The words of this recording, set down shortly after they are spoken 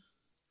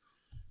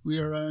We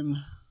are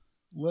on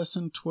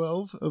lesson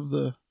 12 of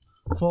the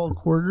fall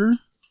quarter.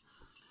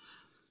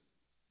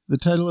 The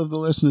title of the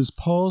lesson is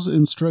Paul's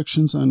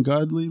Instructions on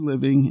Godly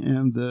Living,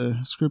 and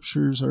the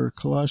scriptures are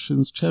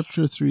Colossians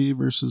chapter 3,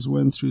 verses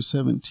 1 through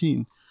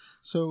 17.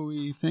 So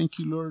we thank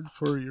you, Lord,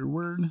 for your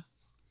word.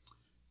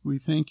 We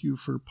thank you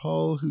for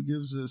Paul, who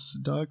gives us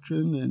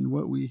doctrine and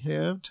what we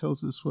have,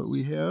 tells us what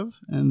we have,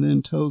 and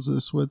then tells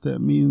us what that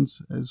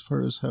means as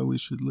far as how we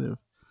should live.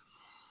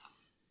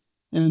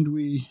 And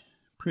we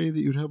pray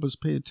that you'd help us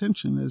pay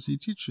attention as he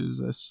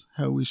teaches us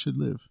how we should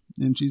live.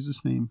 In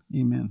Jesus' name,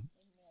 amen.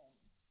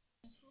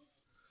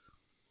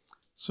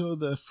 So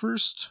the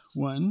first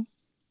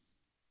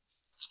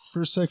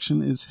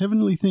section is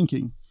heavenly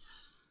thinking.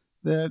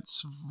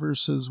 That's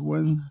verses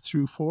 1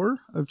 through 4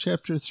 of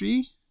chapter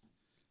 3.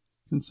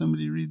 Can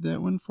somebody read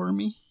that one for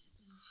me?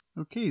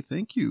 Okay,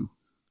 thank you.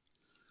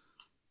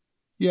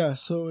 Yeah,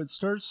 so it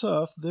starts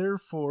off,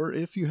 therefore,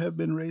 if you have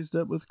been raised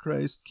up with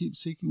Christ, keep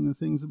seeking the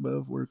things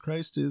above, where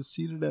Christ is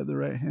seated at the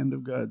right hand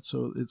of God.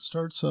 So it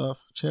starts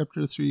off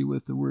chapter 3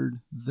 with the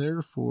word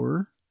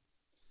therefore.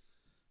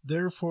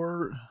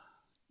 Therefore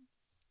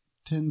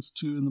tends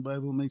to, in the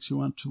Bible, makes you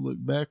want to look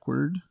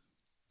backward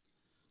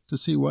to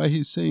see why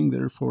he's saying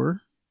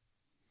therefore.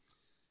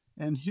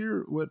 And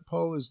here what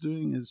Paul is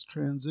doing is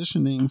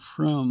transitioning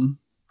from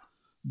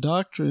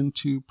doctrine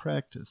to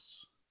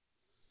practice.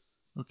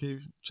 Okay,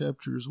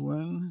 chapters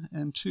 1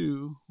 and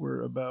 2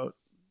 were about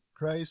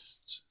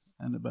Christ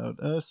and about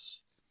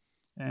us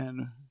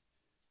and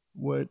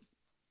what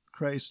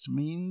Christ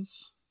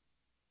means,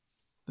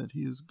 that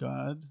he is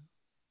God.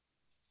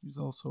 He's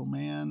also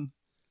man,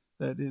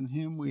 that in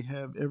him we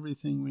have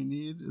everything we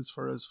need as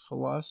far as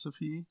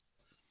philosophy,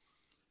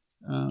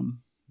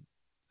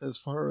 as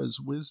far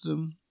as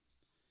wisdom,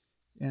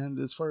 and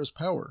as far as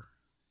power.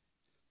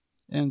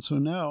 And so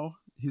now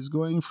he's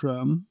going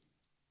from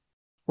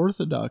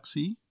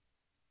orthodoxy.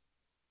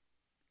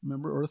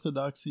 Remember,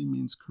 orthodoxy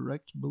means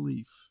correct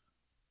belief.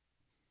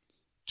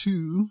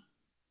 To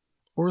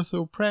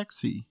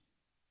orthopraxy,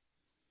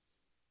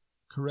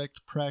 correct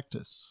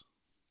practice.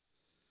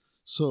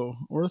 So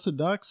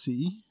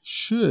orthodoxy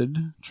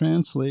should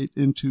translate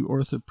into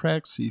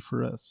orthopraxy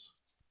for us.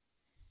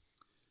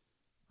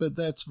 But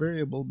that's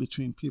variable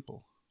between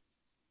people.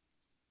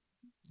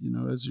 You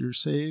know, as you're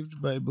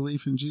saved by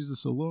belief in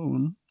Jesus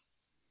alone,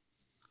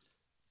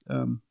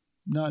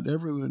 not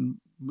everyone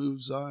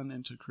moves on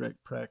into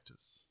correct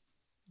practice.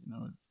 You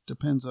know, it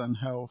depends on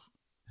how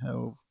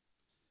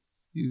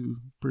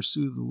you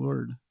pursue the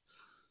Lord.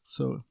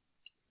 So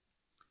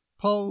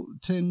Paul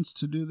tends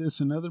to do this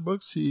in other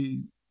books.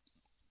 In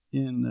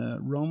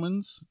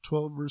Romans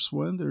 12 verse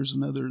 1, there's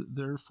another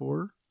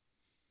therefore.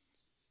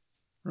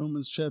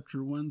 Romans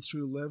chapter 1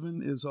 through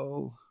 11 is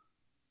all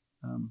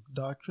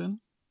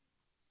doctrine.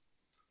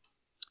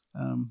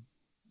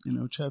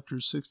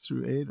 Chapters 6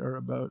 through 8 are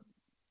about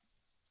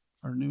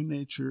our new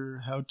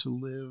nature, how to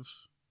live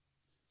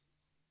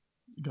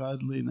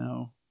godly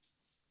now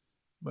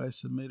by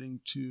submitting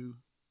to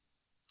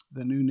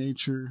the new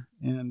nature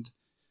and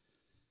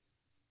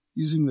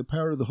using the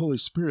power of the Holy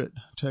Spirit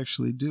to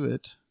actually do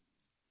it.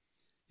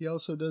 He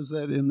also does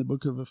that in the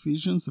book of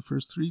Ephesians. The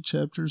first 3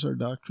 chapters are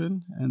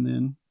doctrine, and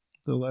then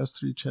the last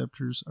 3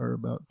 chapters are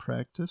about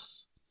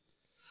practice.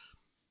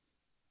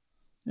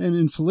 And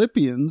in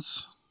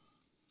Philippians,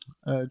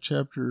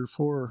 chapter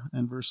 4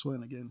 and verse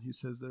 1, again, he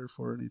says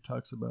therefore, and he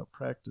talks about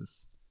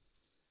practice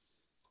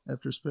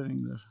after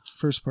spending the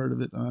first part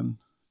of it on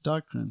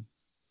doctrine.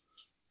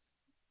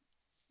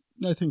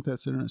 I think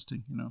that's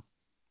interesting, you know.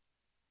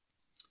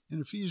 In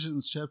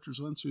Ephesians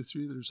chapters 1 through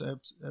 3, there's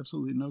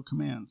absolutely no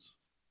commands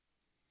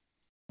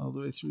all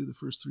the way through the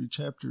first 3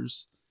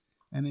 chapters.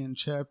 And in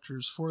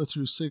chapters 4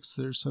 through 6,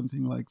 there's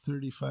something like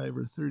 35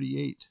 or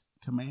 38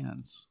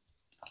 commands.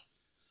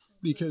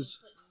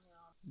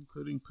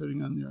 Including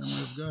putting on the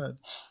armor of God.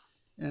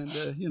 And,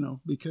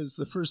 because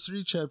the first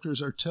 3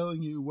 chapters are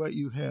telling you what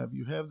you have.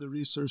 You have the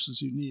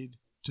resources you need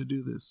to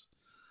do this.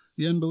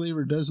 The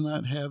unbeliever does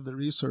not have the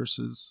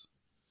resources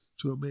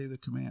to obey the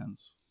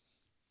commands,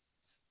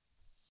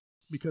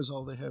 because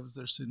all they have is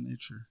their sin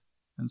nature.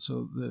 And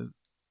so the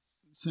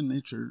sin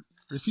nature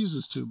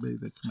refuses to obey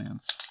the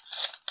commands.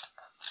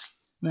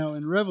 Now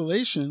in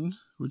Revelation,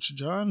 which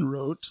John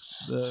wrote,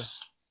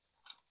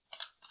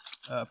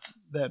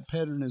 that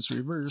pattern is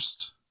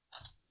reversed.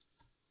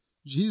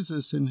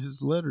 Jesus in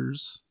his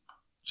letters,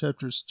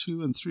 chapters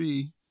 2 and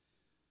 3,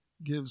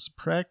 gives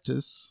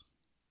practice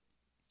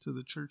to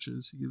the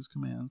churches. He gives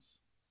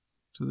commands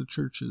to the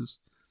churches.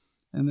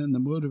 And then the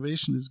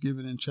motivation is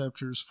given in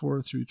chapters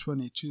 4 through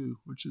 22,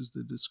 which is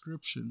the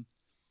description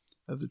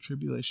of the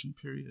tribulation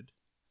period.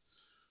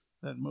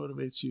 That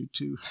motivates you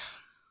to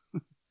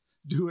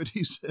do what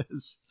he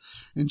says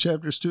in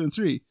chapters 2 and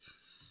 3.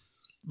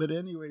 But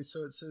anyway, so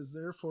it says,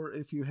 therefore,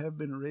 if you have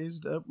been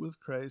raised up with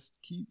Christ,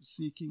 keep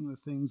seeking the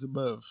things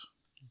above.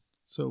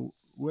 So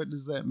what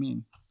does that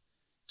mean,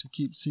 to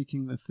keep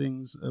seeking the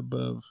things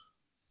above?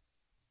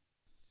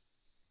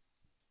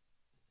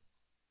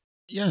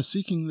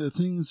 seeking the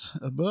things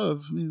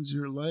above means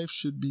your life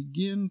should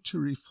begin to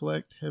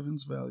reflect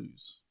heaven's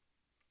values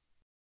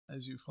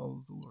as you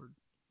follow the Lord,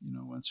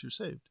 once you're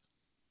saved.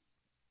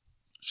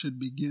 Should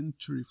begin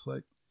to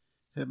reflect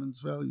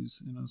heaven's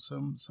values.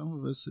 Some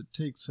of us, it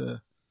takes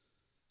a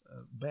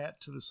bat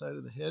to the side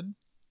of the head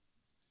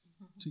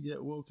to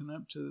get woken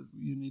up to,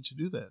 you need to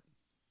do that,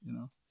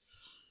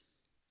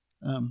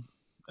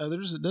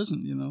 Others, it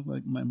doesn't,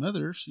 like my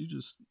mother, she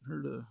just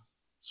heard a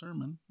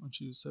sermon when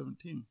she was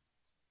 17.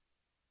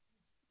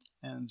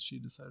 And she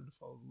decided to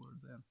follow the Lord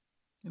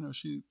then.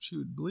 She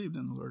had believed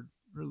in the Lord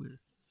earlier.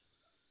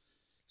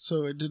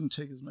 So it didn't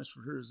take as much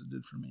for her as it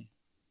did for me.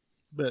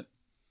 But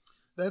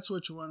that's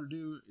what you want to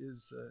do,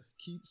 is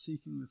keep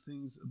seeking the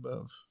things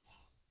above,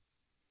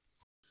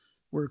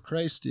 where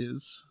Christ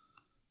is.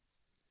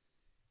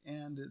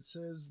 And it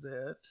says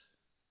that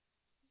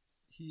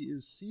he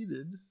is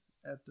seated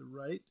at the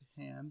right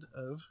hand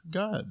of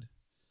God.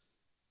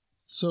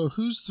 So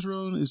whose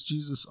throne is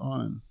Jesus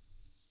on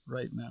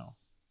right now?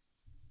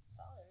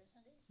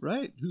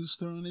 Right. Whose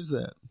throne is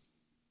that?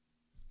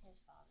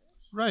 His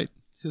Father's. Right.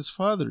 His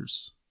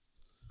Father's.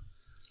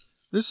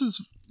 This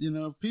is,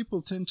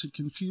 people tend to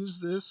confuse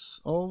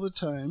this all the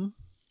time,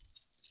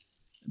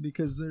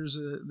 because there's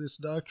this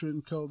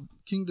doctrine called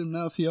Kingdom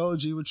Now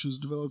theology, which was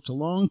developed a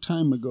long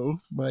time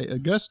ago by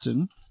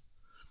Augustine,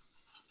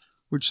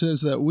 which says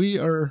that we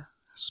are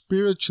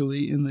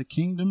spiritually in the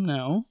kingdom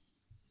now,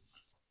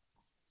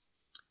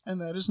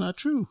 and that is not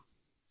true.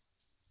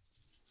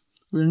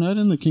 We're not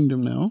in the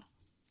kingdom now.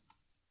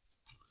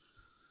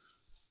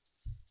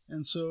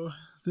 And so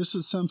this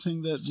is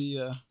something that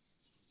the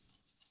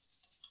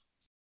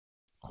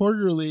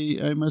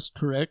quarterly I must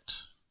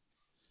correct.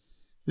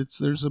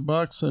 There's a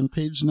box on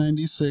page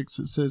 96.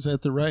 It says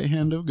at the right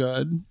hand of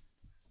God,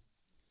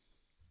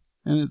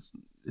 and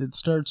it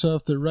starts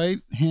off, the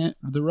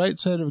right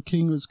side of a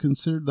king was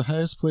considered the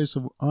highest place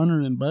of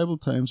honor in Bible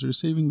times.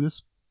 Receiving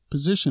this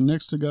position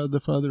next to God the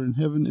Father in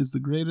heaven is the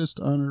greatest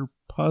honor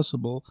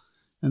possible.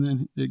 And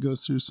then it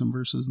goes through some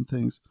verses and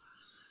things.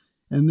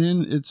 And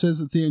then it says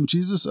at the end,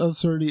 Jesus'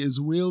 authority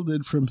is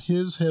wielded from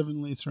his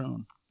heavenly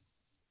throne.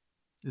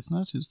 It's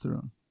not his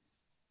throne.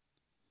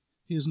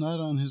 He is not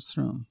on his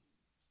throne.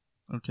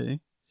 Okay?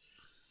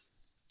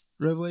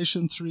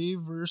 Revelation 3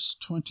 verse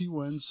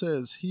 21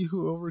 says, he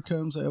who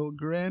overcomes, I will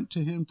grant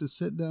to him to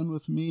sit down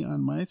with me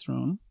on my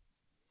throne,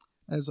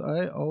 as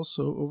I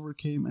also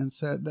overcame and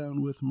sat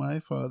down with my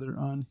Father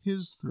on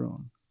his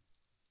throne.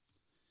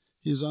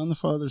 He is on the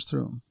Father's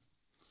throne.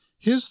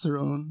 His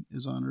throne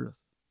is on earth,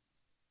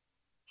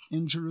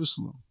 in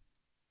Jerusalem.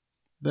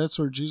 That's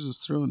where Jesus'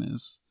 throne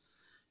is,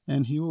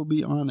 and he will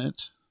be on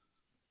it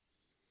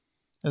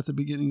at the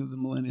beginning of the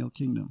millennial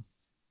kingdom.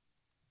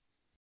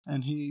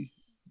 And he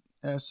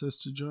asks us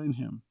to join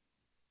him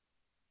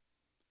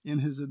in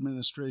his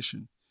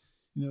administration.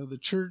 The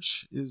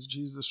church is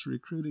Jesus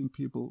recruiting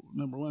people,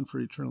 number one, for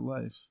eternal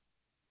life,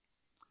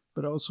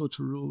 but also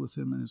to rule with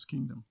him in his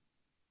kingdom.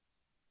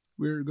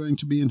 We're going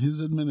to be in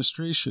his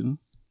administration.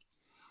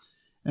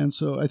 And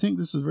so I think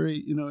this is very,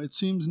 it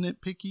seems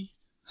nitpicky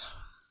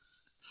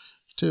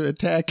to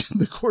attack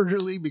the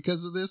quarterly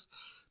because of this,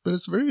 but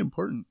it's a very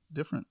important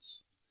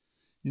difference.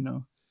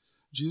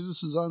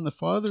 Jesus is on the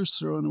Father's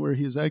throne, where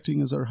he is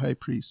acting as our high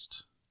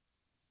priest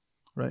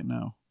right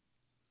now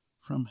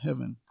from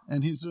heaven.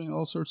 And he's doing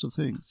all sorts of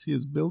things. He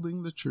is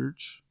building the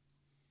church.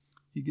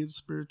 He gives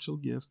spiritual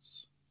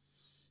gifts.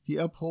 He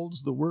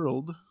upholds the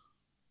world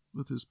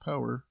with his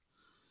power.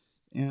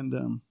 And,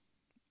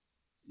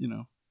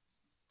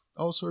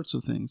 all sorts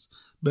of things.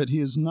 But he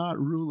is not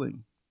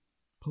ruling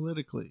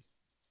politically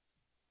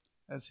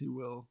as he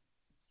will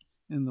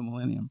in the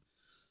millennium.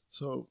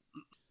 So,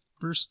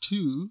 verse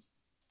 2,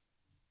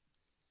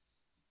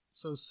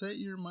 so set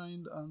your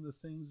mind on the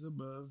things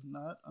above,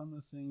 not on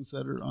the things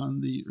that are on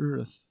the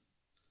earth.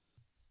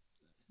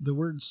 The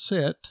word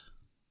set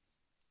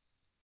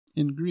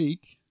in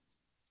Greek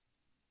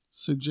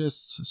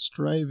suggests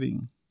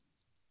striving.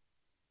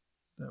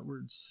 That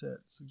word set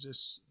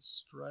suggests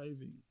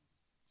striving.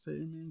 Set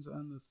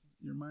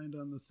your mind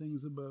on the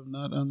things above,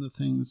 not on the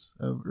things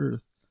of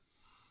earth.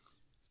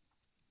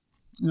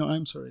 No,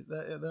 I'm sorry.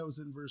 That was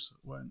in verse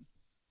 1.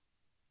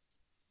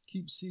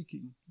 Keep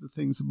seeking the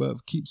things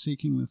above. Keep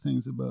seeking the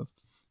things above.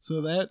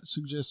 So that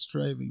suggests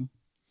striving.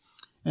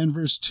 And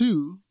verse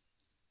 2,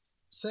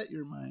 set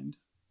your mind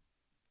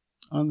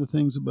on the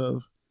things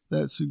above.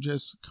 That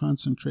suggests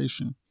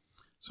concentration.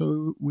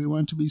 So we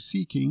want to be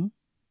seeking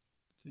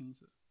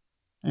things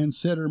and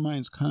set our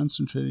minds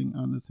concentrating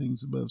on the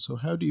things above. So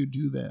how do you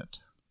do that?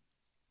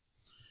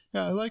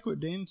 Yeah, I like what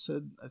Dane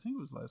said, I think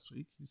it was last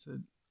week. He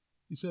said,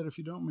 if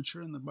you don't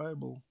mature in the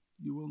Bible,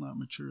 you will not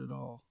mature at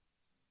all.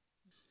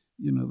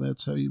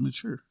 That's how you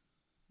mature,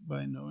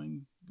 by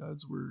knowing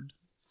God's Word.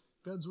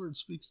 God's Word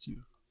speaks to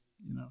you,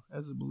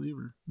 as a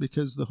believer,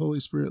 because the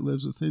Holy Spirit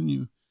lives within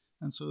you.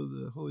 And so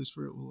the Holy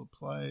Spirit will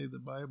apply the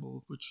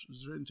Bible, which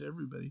is written to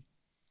everybody,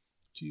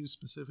 to you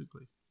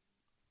specifically.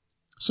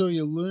 So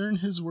you learn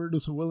his word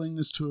with a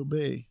willingness to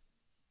obey.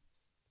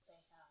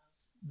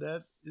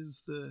 That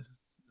is the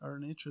our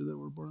nature that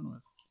we're born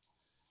with.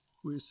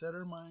 We set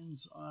our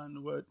minds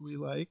on what we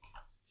like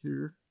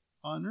here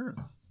on earth,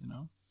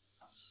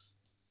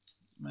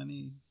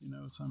 Many,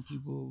 some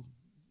people,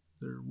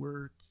 their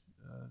work,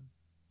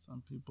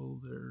 some people,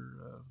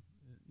 their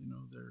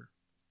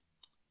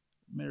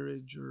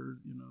marriage or,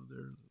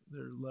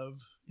 their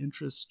love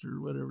interest or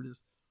whatever it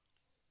is.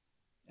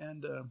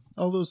 And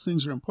all those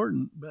things are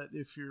important, but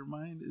if your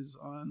mind is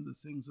on the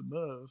things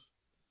above,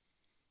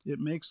 it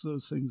makes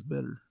those things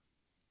better.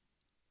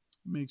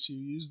 It makes you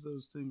use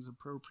those things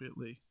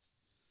appropriately.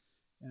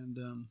 And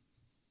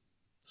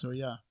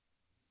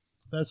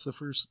that's the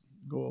first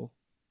goal.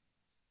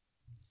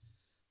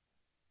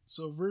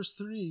 So verse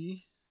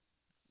 3,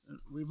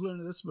 we've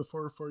learned this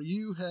before, for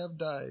you have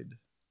died,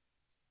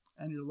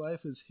 and your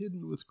life is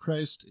hidden with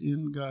Christ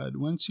in God.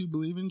 Once you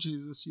believe in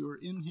Jesus, you are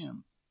in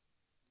him.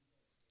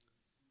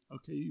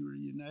 Okay, you were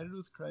united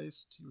with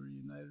Christ. You were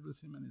united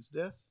with him in his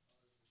death.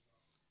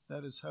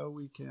 That is how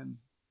we can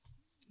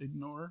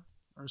ignore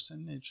our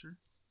sin nature.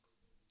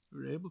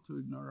 We're able to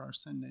ignore our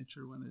sin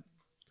nature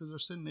because our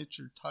sin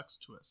nature talks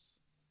to us.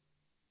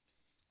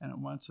 And it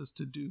wants us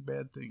to do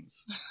bad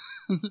things,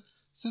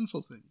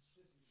 sinful things,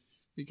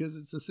 because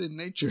it's a sin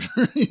nature,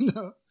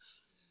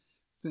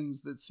 things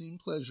that seem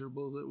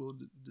pleasurable that will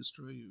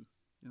destroy you,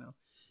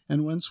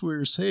 And once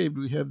we're saved,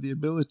 we have the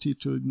ability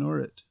to ignore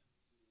it,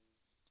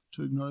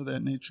 to ignore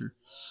that nature.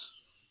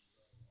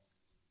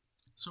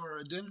 So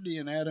our identity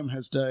in Adam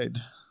has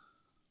died.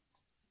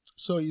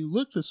 So you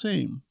look the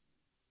same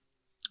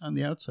on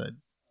the outside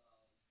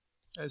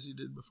as you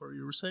did before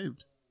you were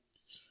saved.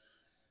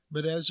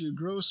 But as you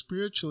grow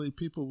spiritually,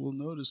 people will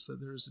notice that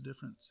there is a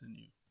difference in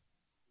you.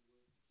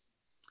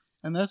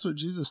 And that's what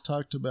Jesus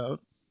talked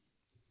about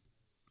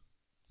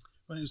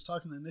when he was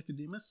talking to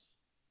Nicodemus.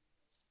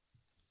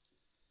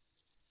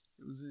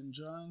 It was in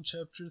John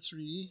chapter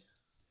 3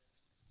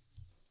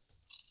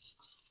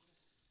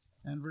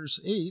 and verse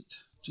 8.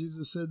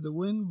 Jesus said, the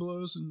wind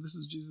blows, and this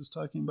is Jesus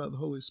talking about the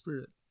Holy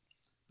Spirit.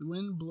 The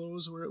wind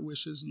blows where it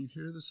wishes, and you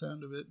hear the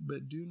sound of it,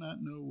 but do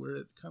not know where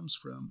it comes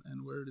from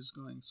and where it is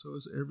going. So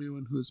is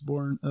everyone who is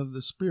born of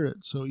the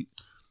Spirit. So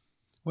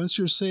once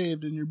you're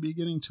saved and you're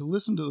beginning to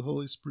listen to the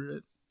Holy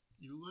Spirit,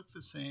 you look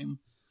the same,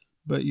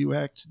 but you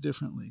act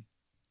differently.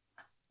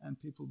 And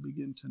people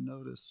begin to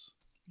notice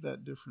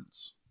that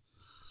difference.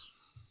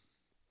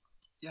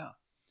 Yeah.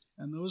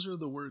 And those are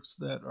the works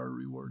that are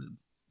rewarded.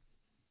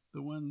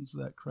 The ones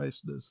that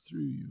Christ does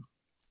through you.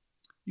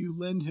 You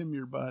lend him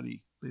your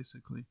body,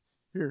 basically.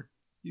 Here,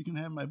 you can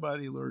have my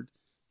body, Lord,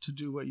 to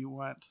do what you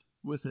want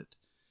with it.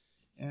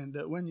 And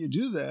when you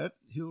do that,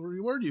 he'll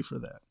reward you for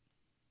that.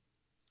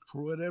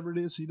 For whatever it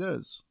is he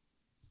does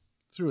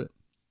through it.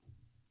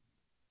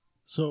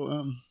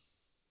 So,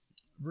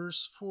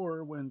 verse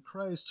 4, when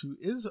Christ, who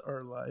is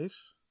our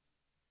life,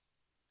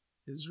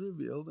 is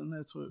revealed, and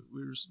that's what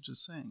we were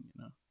just saying,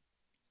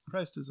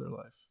 Christ is our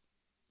life.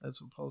 That's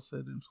what Paul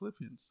said in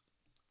Philippians.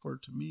 For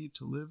to me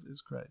to live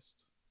is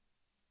Christ,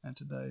 and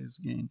to die is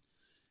gain.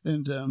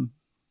 And,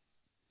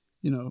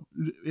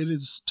 it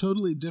is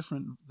totally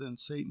different than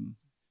Satan.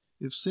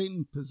 If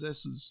Satan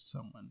possesses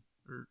someone,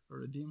 or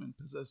a demon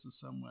possesses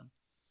someone,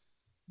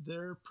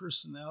 their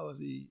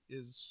personality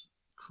is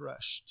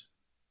crushed,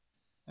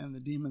 and the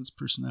demon's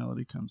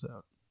personality comes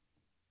out,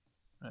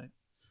 right?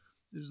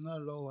 It is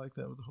not at all like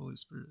that with the Holy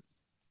Spirit.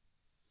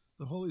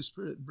 The Holy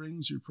Spirit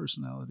brings your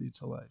personality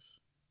to life.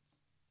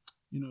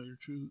 Your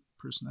true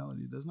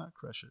personality does not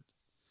crush it.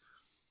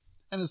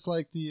 And it's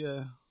like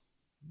the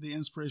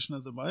inspiration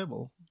of the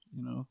Bible.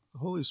 The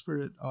Holy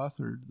Spirit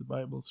authored the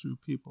Bible through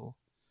people.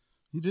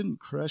 He didn't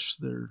crush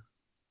their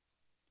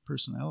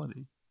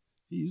personality.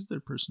 He used their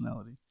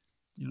personality.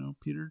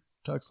 Peter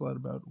talks a lot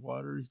about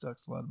water. He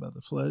talks a lot about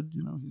the flood.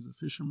 He's a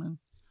fisherman.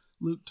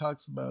 Luke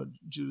talks about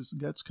Judas'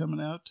 guts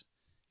coming out.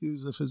 He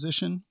was a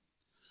physician.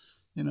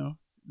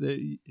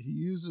 He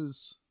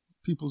uses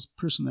people's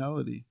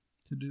personality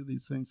to do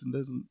these things and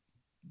doesn't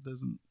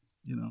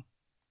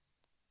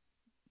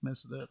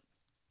mess it up.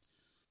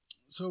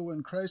 So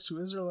when Christ, who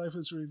is our life,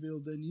 is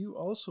revealed, then you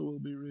also will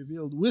be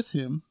revealed with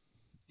him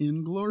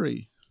in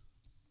glory.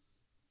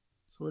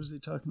 So what is he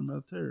talking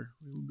about there?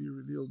 We will be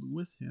revealed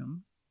with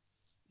him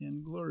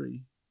in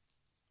glory.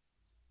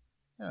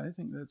 Yeah, I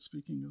think that's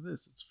speaking of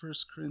this. It's 1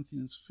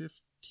 Corinthians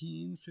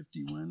 15,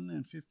 51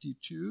 and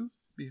 52.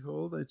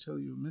 Behold, I tell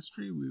you a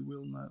mystery. We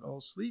will not all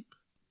sleep,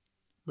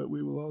 but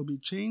we will all be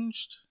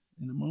changed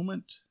in a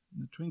moment, in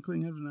the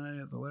twinkling of an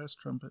eye, at the last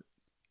trumpet.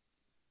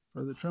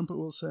 For the trumpet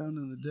will sound,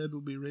 and the dead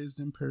will be raised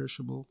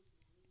imperishable,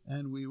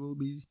 and we will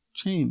be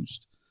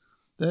changed.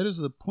 That is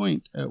the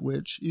point at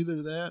which,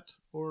 either that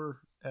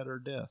or at our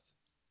death,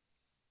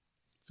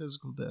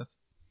 physical death,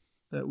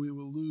 that we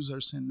will lose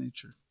our sin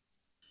nature.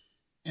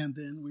 And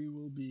then we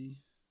will be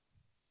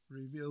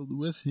revealed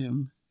with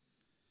him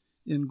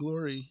in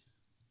glory.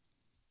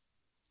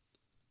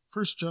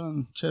 1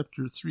 John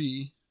chapter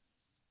 3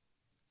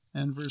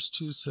 and verse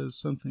 2 says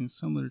something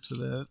similar to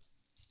that.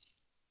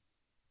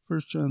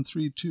 1 John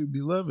 3:2,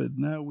 Beloved,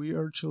 now we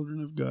are children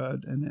of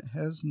God, and it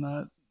has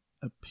not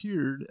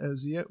appeared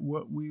as yet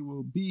what we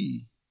will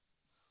be.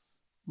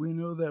 We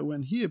know that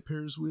when he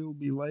appears, we will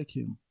be like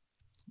him,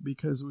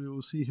 because we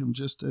will see him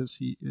just as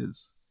he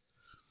is.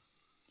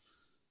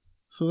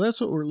 So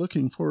that's what we're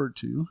looking forward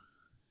to,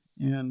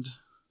 and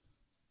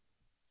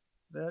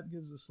that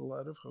gives us a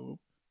lot of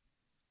hope,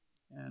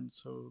 and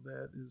so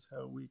that is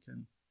how we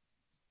can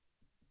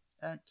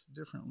act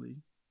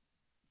differently,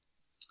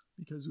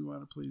 because we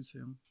want to please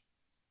him,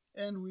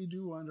 and we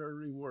do want our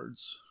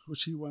rewards,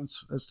 which he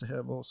wants us to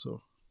have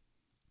also,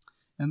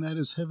 and that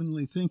is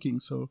heavenly thinking.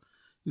 So,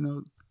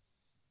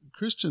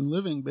 Christian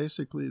living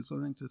basically is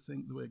learning to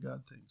think the way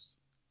God thinks.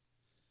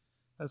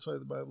 That's why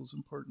the Bible is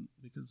important,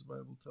 because the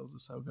Bible tells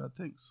us how God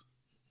thinks.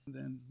 And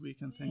then we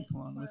can think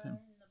along with him.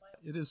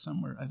 It is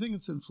somewhere. I think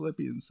it's in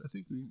Philippians. I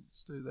think we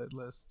studied that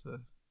last,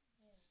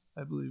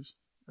 I believe.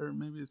 Or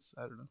maybe it's,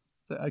 I don't know.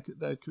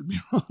 That could be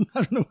wrong.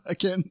 I don't know. I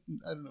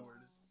don't know where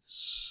it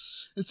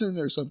is. It's in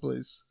there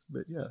someplace.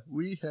 But yeah,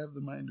 we have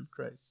the mind of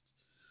Christ.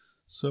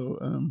 So,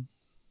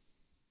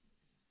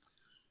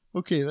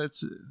 okay,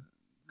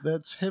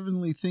 that's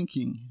heavenly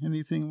thinking.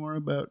 Anything more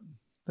about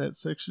that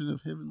section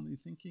of heavenly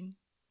thinking?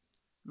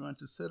 We want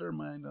to set our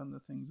mind on the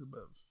things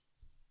above,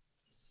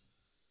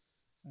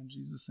 on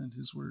Jesus and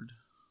his word.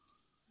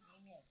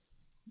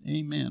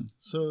 Amen.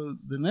 So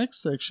the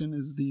next section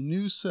is the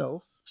new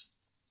self,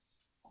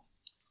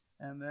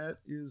 and that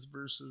is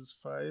verses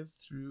 5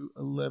 through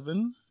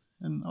 11,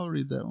 and I'll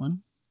read that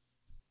one.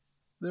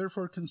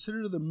 Therefore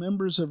consider the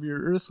members of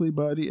your earthly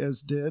body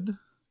as dead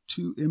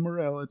to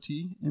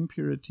immorality,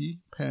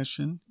 impurity,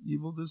 passion,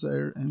 evil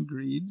desire, and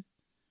greed,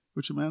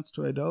 which amounts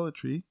to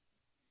idolatry.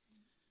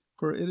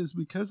 For it is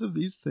because of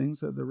these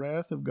things that the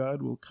wrath of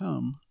God will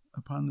come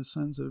upon the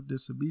sons of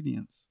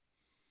disobedience.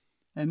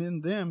 And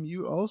in them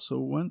you also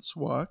once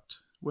walked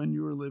when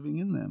you were living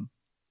in them.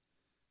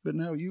 But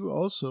now you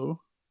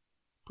also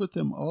put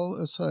them all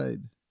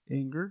aside: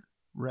 anger,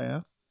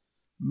 wrath,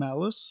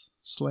 malice,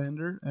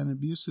 slander, and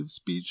abusive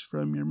speech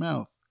from your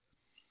mouth.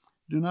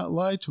 Do not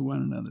lie to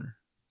one another,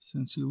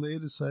 since you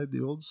laid aside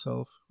the old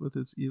self with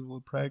its evil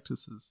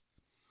practices,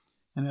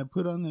 and have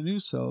put on the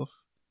new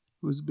self,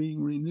 who is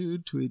being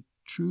renewed to a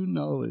true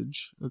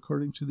knowledge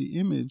according to the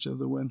image of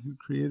the one who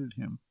created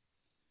him.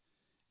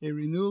 A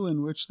renewal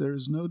in which there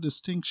is no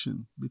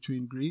distinction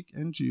between Greek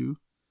and Jew,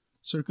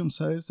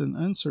 circumcised and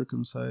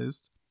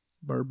uncircumcised,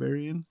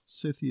 barbarian,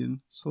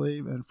 Scythian,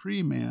 slave, and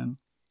free man,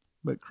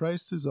 but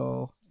Christ is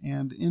all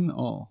and in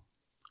all.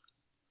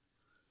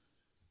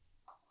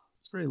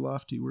 It's very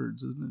lofty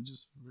words, isn't it?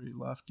 Just very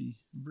lofty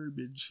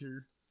verbiage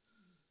here.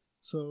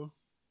 So,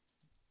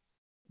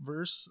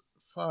 verse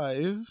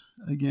 5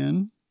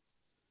 again.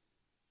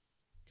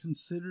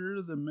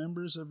 Consider the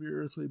members of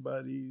your earthly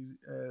body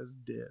as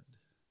dead.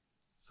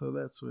 So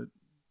that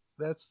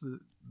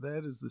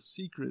is the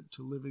secret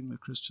to living the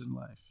Christian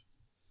life.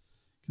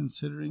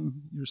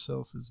 Considering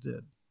yourself as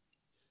dead.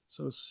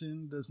 So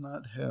sin does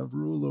not have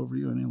rule over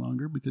you any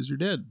longer because you're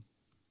dead.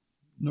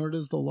 Nor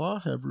does the law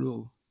have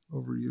rule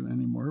over you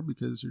anymore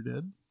because you're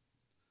dead.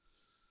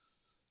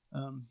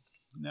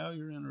 Now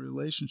you're in a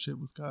relationship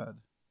with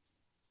God.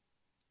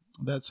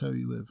 That's how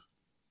you live.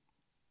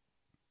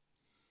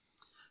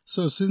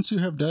 So since you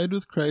have died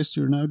with Christ,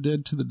 you are now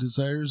dead to the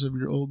desires of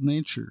your old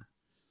nature.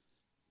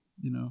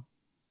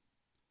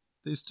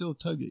 They still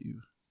tug at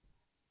you.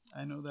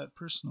 I know that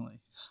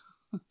personally.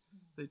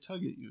 They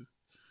tug at you.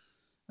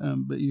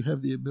 But you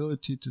have the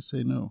ability to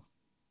say no.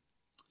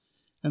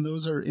 And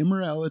those are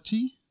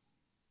immorality,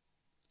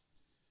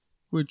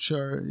 which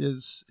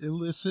is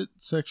illicit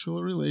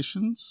sexual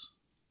relations.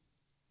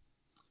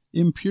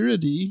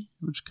 Impurity,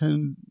 which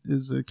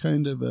is a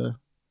kind of a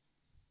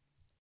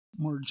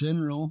more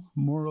general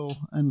moral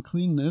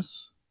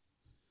uncleanness.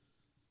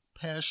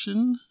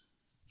 Passion,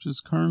 which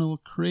is carnal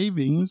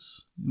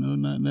cravings,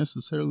 not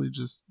necessarily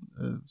just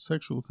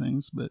sexual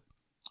things, but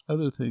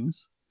other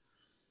things.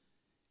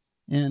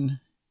 And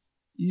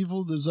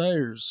evil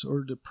desires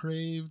or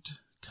depraved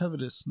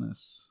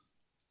covetousness.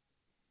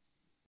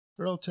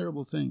 They're all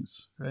terrible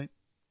things, right?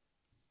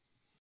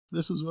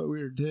 This is what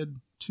we are dead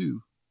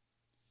to.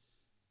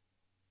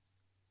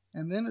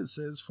 And then it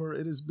says, for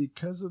it is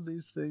because of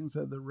these things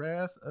that the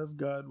wrath of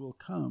God will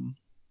come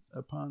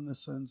upon the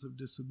sons of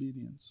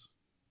disobedience.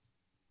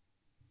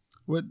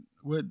 What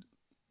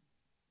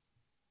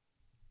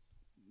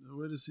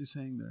is he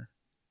saying there?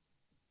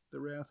 The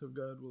wrath of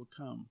God will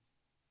come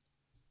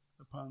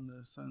upon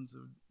the sons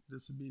of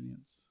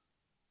disobedience.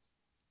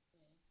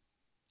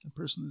 A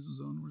person is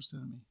his own worst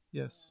enemy.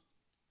 Yes.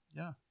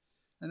 Yeah.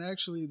 And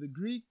actually the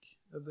Greek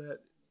of that,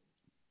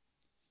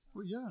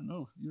 well, yeah,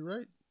 no, you're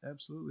right.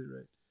 Absolutely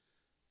right.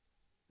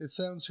 It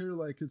sounds here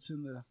like it's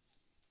in the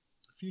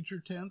future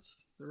tense.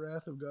 The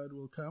wrath of God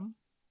will come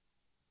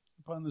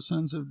upon the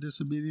sons of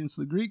disobedience.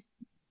 The Greek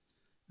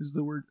is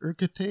the word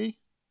erkete.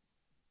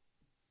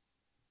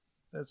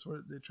 That's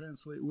what they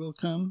translate will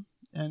come,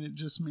 and it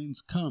just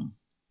means come.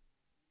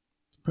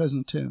 It's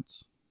present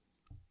tense.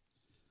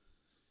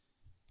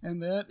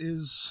 And that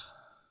is,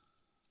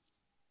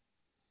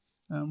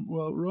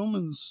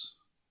 Romans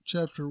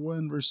chapter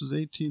 1, verses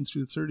 18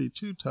 through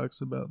 32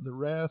 talks about the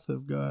wrath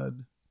of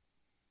God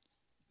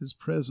is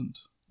present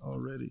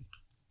already.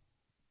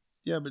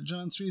 Yeah, but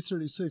John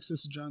 3:36, this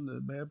is John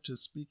the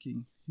Baptist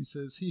speaking. He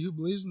says, "He who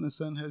believes in the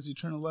Son has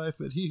eternal life,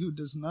 but he who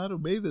does not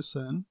obey the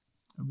Son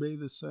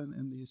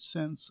in the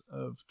sense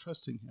of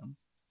trusting him,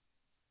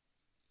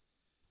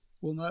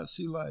 will not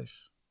see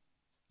life,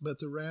 but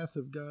the wrath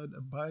of God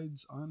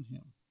abides on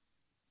him."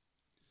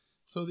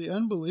 So the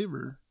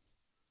unbeliever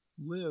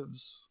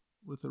lives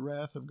with the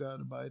wrath of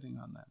God abiding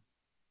on them.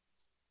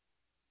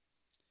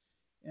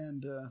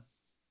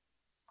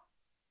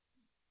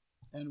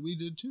 And we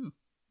did too.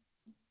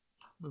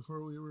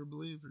 Before we were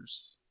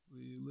believers,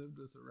 we lived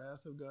with the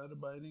wrath of God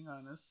abiding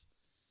on us.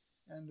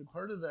 And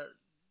part of that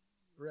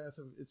wrath,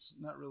 it's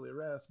not really a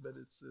wrath, but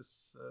it's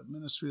this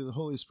ministry of the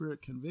Holy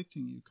Spirit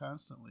convicting you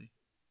constantly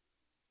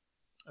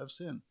of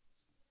sin,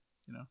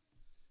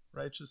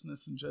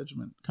 righteousness and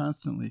judgment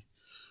constantly.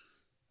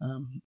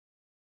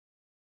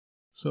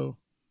 So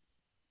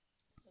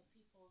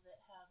people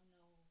that have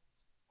no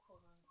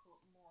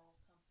quote-unquote moral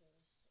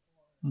compass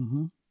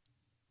or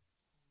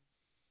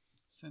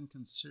sin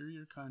can sear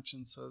your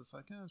conscience, so it's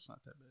like, it's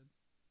not that bad.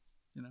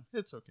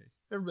 It's okay.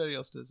 Everybody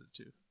else does it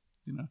too.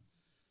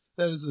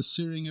 That is the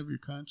searing of your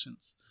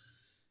conscience.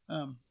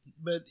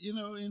 But,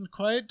 in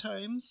quiet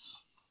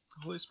times,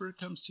 the Holy Spirit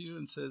comes to you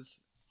and says,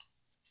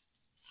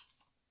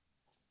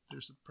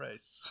 there's a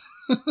price.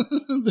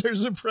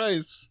 There's a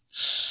price.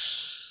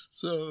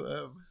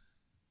 So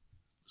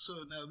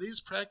now these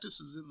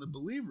practices in the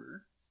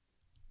believer,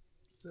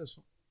 it says,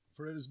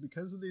 "For it is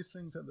because of these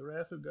things that the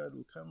wrath of God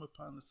will come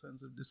upon the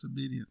sons of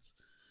disobedience."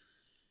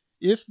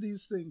 If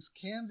these things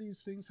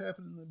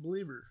happen in the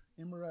believer?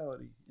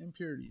 Immorality,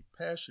 impurity,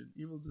 passion,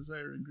 evil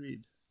desire, and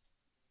greed.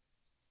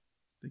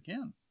 They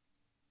can.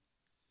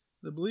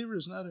 The believer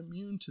is not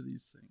immune to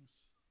these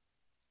things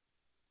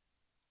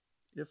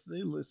if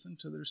they listen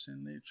to their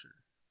sin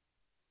nature,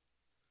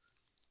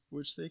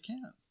 which they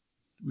can.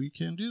 We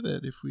can do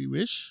that if we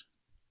wish.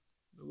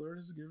 The Lord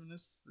has given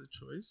us the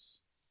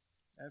choice,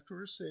 after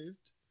we're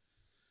saved,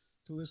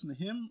 to listen to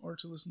him or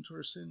to listen to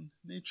our sin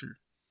nature.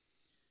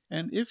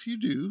 And if you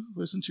do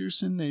listen to your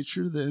sin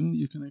nature, then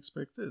you can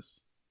expect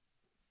this.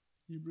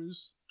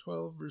 Hebrews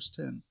 12, verse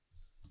 10.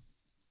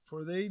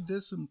 "For they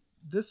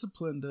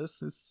disciplined us,"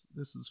 this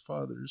is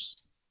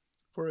fathers,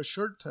 "for a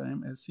short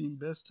time as seemed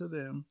best to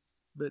them,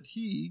 but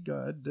he,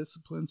 God,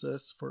 disciplines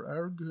us for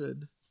our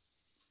good,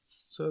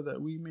 so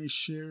that we may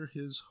share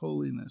his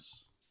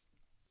holiness.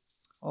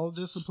 All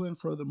discipline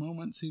for the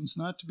moment seems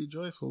not to be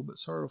joyful, but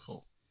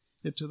sorrowful.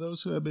 Yet to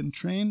those who have been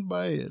trained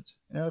by it,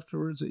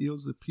 afterwards it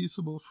yields the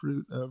peaceable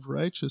fruit of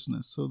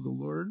righteousness. So the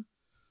Lord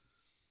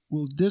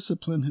will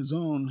discipline his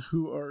own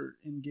who are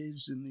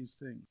engaged in these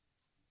things.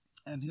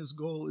 And his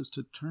goal is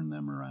to turn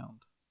them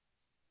around,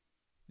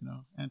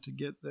 and to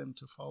get them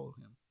to follow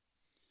him.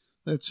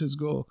 That's his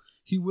goal.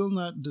 He will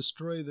not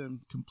destroy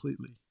them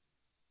completely.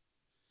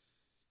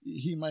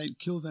 He might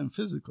kill them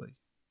physically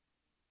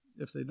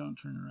if they don't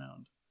turn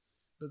around.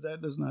 But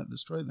that does not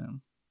destroy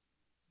them.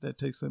 That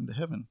takes them to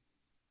heaven.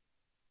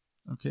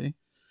 Okay?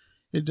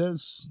 It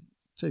does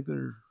take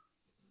their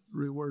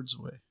rewards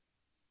away.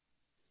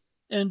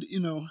 And,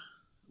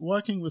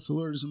 walking with the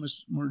Lord is a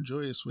much more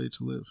joyous way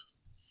to live.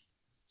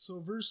 So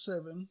verse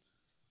 7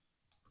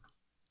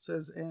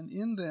 says, "And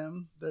in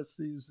them," that's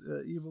these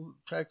evil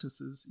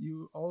practices,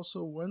 "you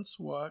also once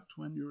walked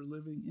when you were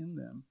living in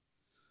them."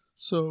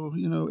 So,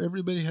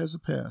 everybody has a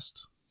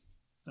past,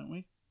 don't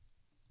we?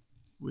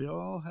 We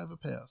all have a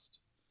past.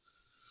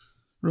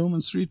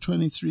 Romans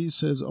 3:23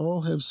 says,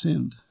 "All have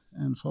sinned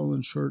and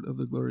fallen short of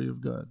the glory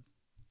of God."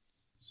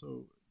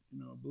 So,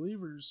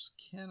 believers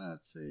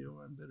cannot say, "Oh,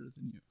 I'm better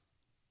than you,"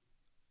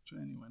 to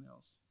anyone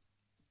else,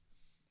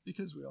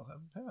 because we all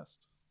have a past.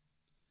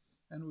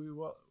 And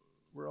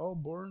we're all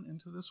born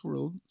into this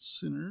world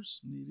sinners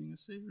needing a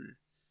Savior.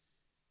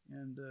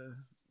 And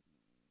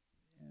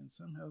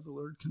somehow the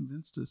Lord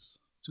convinced us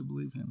to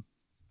believe him.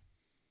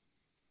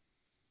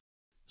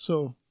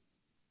 So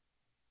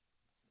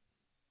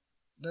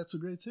that's a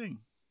great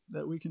thing,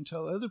 that we can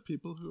tell other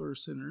people who are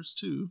sinners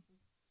too,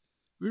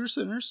 we were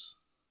sinners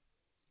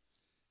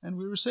and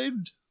we were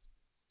saved.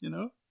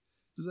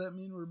 Does that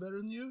mean we're better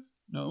than you?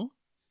 No.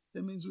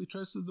 It means we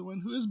trusted the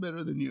one who is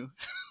better than you.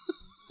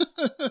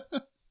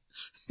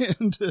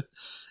 and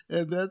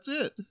that's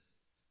it.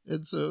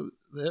 And so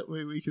that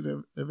way we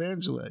can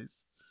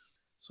evangelize.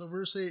 So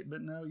verse 8,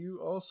 "But now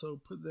you also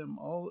put them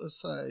all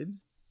aside."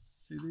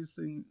 See, these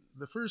things,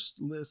 the first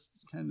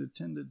list kind of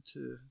tended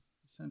to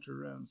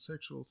center around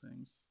sexual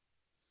things.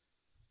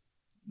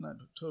 Not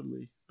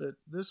totally, but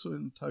this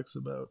one talks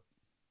about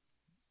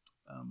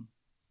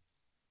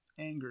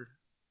anger.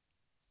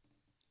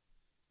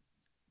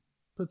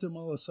 "Put them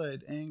all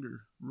aside: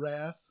 anger,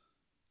 wrath,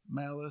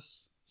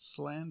 malice,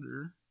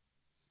 slander,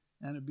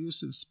 and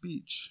abusive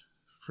speech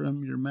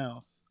from your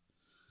mouth."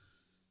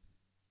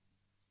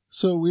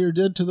 So we are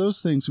dead to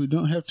those things. We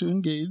don't have to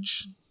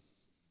engage.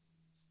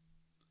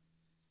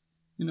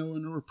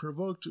 When we're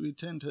provoked, we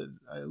tend to,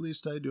 at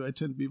least I do, I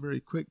tend to be very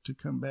quick to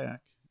come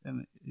back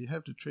And you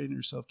have to train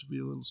yourself to be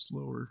a little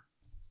slower.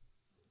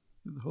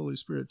 Give the Holy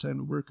Spirit time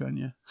to work on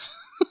you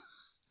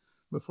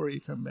before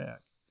you come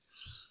back.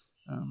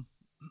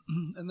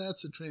 And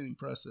that's a training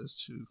process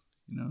too,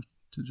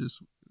 to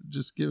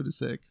just give it a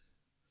sec.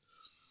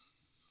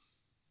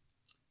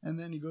 And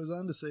then he goes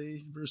on to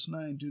say, verse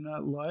 9, do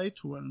not lie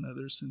to one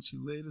another, since you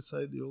laid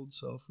aside the old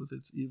self with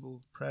its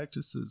evil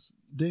practices.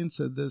 Dane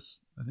said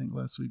this, I think,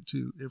 last week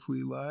too. If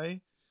we lie,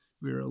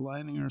 we are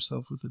aligning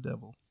ourselves with the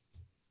devil.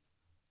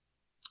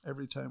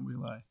 Every time we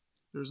lie.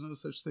 There's no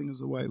such thing as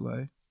a white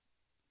lie.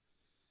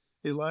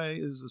 A lie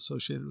is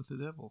associated with the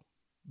devil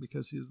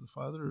because he is the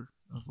father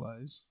of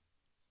lies,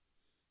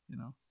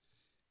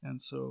 And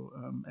so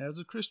as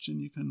a Christian,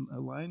 you can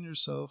align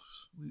yourself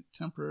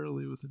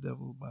temporarily with the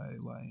devil by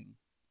lying.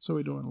 So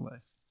we don't want to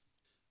lie.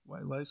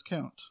 White lies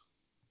count.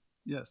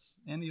 Yes,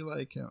 any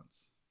lie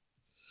counts.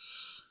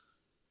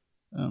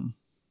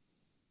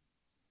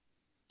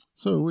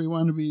 So we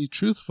want to be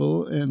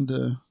truthful,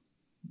 and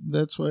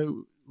that's why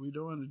we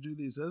don't want to do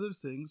these other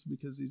things,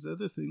 because these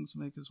other things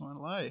make us want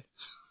to lie.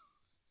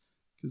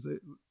 Because they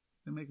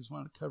make us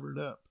want to cover it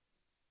up.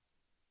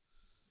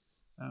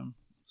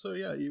 So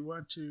yeah, you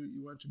want to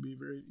be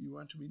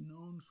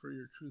known for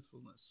your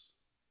truthfulness.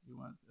 You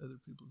want other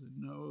people to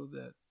know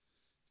that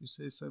if you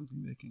say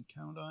something, they can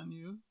count on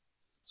you.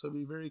 So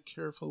be very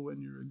careful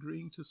when you're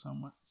agreeing to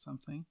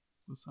something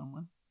with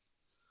someone.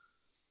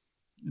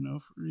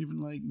 Or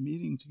even like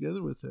meeting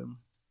together with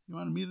them. You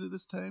want to meet at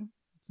this time?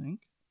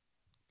 Think.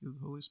 Give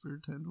the Holy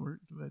Spirit time to work.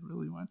 Do I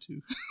really want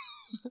to?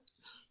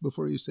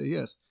 Before you say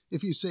yes.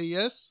 If you say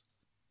yes,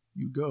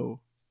 you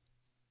go.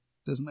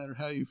 Doesn't matter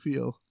how you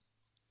feel.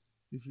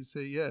 If you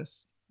say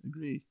yes,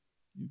 agree,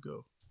 you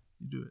go.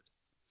 You do it.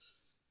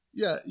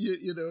 Yeah,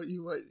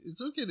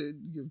 it's okay to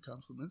give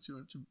compliments. You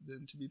want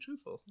them to be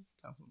truthful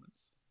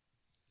compliments.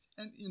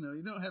 And,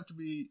 you don't have to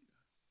be,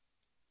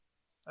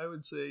 I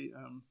would say,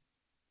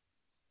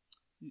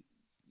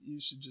 you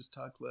should just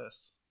talk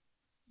less.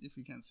 If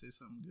you can't say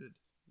something good,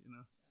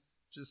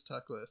 just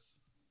talk less.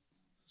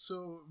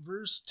 So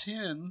verse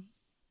 10,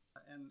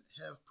 and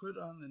have put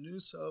on the new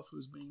self, who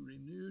is being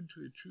renewed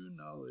to a true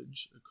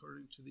knowledge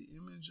according to the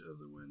image of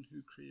the one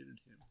who created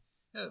him.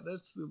 Yeah,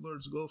 that's the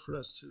Lord's goal for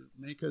us, to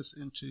make us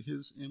into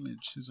his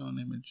image, his own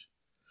image.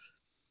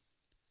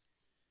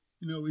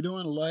 We don't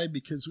want to lie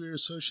because we are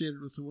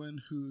associated with the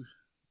one who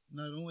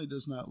not only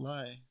does not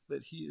lie,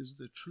 but he is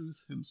the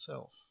truth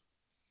himself.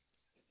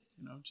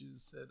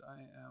 Jesus said,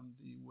 I am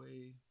the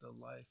way, the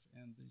life,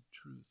 and the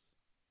truth.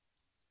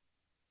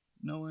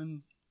 No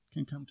one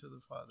can come to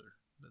the Father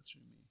but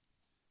through me.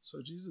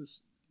 So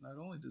Jesus, not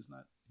only does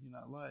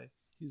not lie,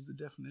 he's the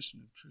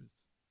definition of truth.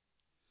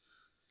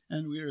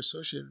 And we are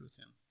associated with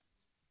him.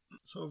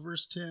 So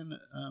verse 10,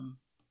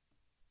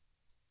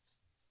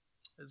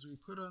 as we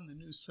put on the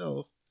new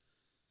self,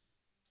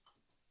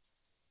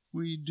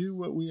 we do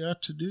what we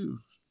ought to do.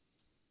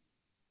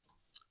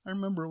 I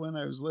remember when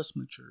I was less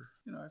mature.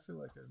 I feel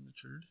like I've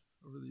matured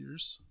over the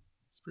years,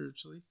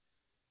 spiritually.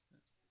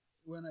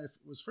 When I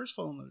was first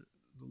following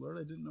the Lord,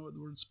 I didn't know what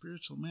the word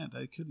spiritual meant.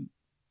 I couldn't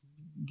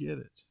get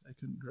it. I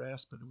couldn't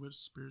grasp it. What is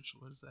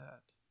spiritual? What is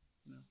that?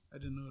 I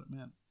didn't know what it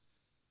meant.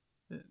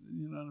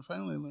 And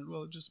finally I learned,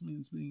 well, it just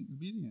means being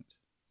obedient.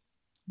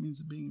 It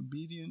means being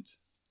obedient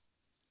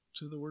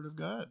to the Word of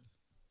God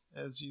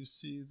as you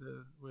see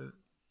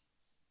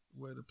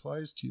what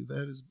applies to you.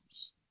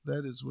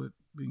 That is what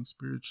being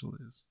spiritual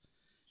is.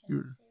 Can I say a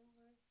word?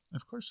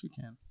 Of course you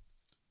can.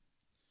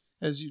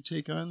 As you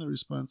take on the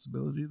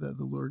responsibility that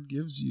the Lord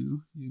gives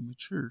you, you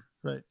mature.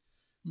 Right.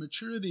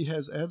 Maturity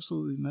has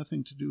absolutely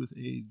nothing to do with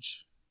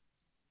age.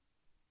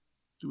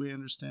 Do we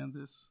understand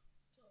this?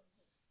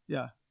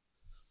 Yeah.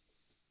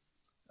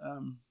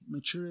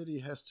 Maturity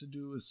has to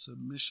do with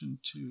submission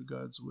to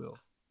God's will.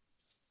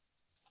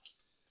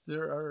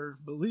 There are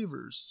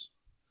believers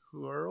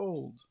who are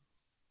old,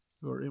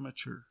 who are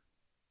immature.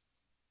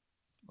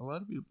 A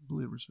lot of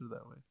believers are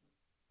that way.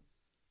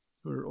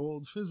 Who are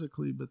old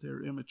physically, but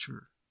they're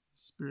immature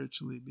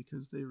spiritually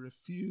because they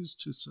refuse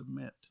to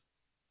submit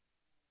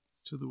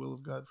to the will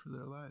of God for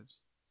their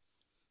lives.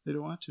 They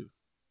don't want to.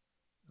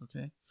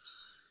 Okay?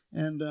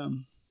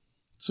 And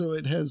so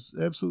it has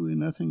absolutely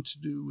nothing to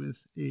do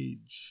with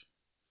age.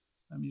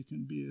 You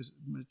can be as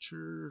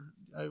mature.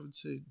 I would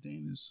say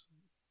Dane is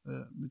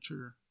a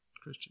mature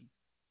Christian.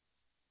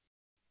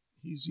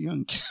 He's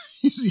young.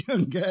 He's a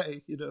young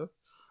guy,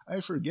 I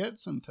forget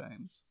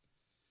sometimes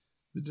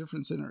the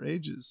difference in our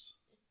ages.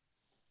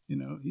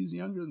 He's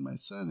younger than my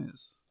son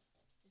is.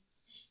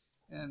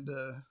 And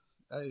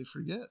I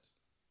forget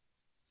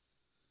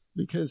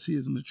because he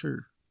is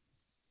mature.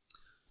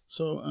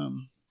 So,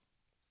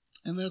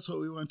 and that's what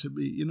we want to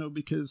be,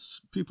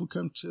 because people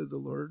come to the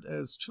Lord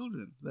as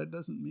children. That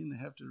doesn't mean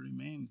they have to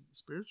remain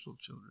spiritual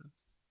children.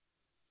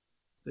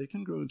 They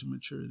can grow into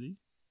maturity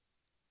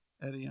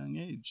at a young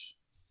age.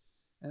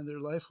 And their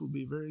life will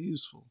be very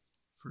useful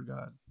for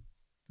God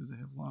because they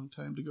have a long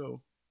time to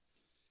go,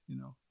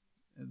 and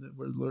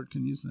where the Lord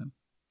can use them.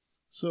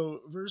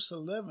 So verse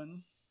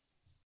 11,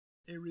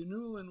 a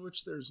renewal in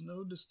which there's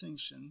no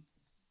distinction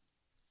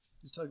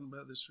He's talking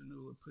about this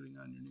renewal of putting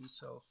on your new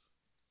self.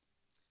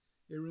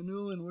 A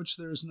renewal in which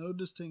there is no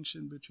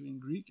distinction between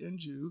Greek and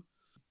Jew,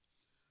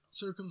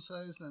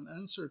 circumcised and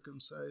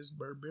uncircumcised,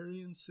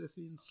 barbarian,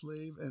 Scythian,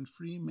 slave, and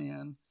free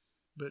man,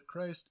 but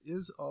Christ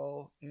is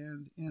all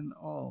and in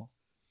all.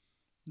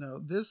 Now,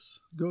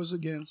 this goes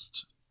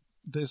against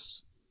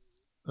this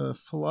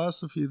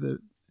philosophy that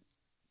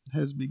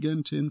has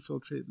begun to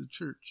infiltrate the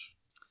church.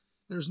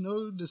 There's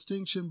no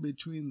distinction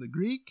between the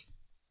Greek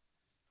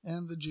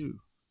and the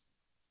Jew.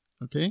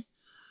 Okay?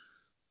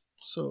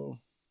 So,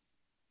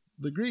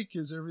 the Greek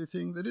is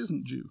everything that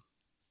isn't Jew.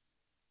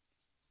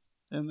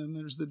 And then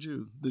there's the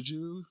Jew. The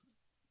Jew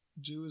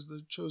is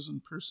the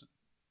chosen person.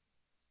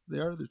 They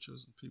are the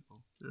chosen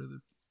people. They're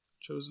the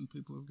chosen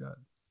people of God.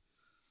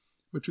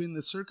 Between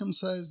the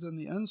circumcised and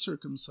the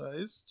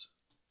uncircumcised,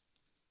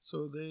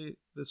 so the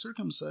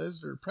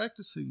circumcised are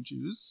practicing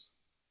Jews.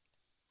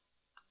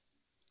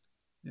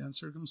 The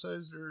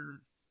uncircumcised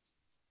are,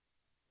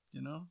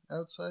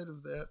 outside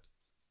of that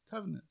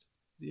covenant,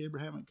 the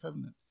Abrahamic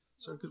covenant.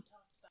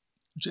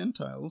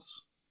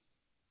 Gentiles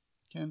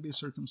can be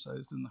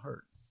circumcised in the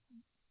heart.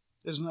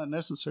 It's not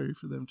necessary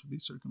for them to be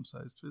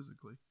circumcised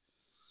physically.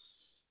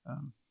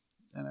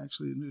 And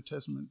actually, the New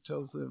Testament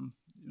tells them,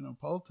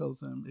 Paul tells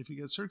them, if you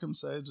get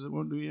circumcised, it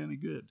won't do you any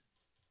good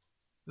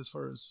as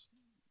far as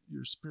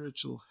your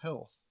spiritual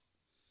health.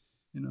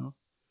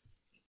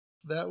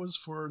 That was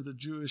for the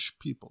Jewish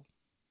people.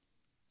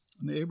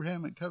 In the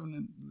Abrahamic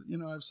covenant,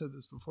 I've said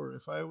this before,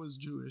 if I was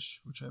Jewish,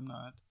 which I'm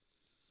not,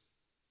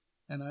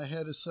 and I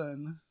had a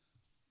son,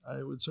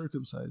 I would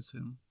circumcise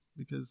him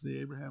because the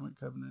Abrahamic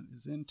covenant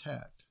is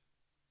intact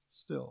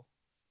still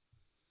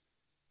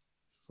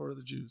for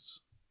the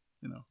Jews.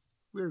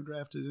 We were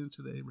grafted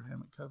into the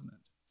Abrahamic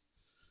covenant.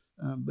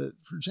 But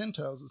for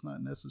Gentiles, it's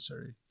not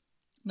necessary.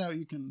 Now,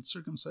 you can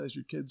circumcise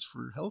your kids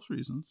for health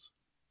reasons.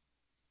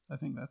 I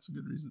think that's a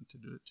good reason to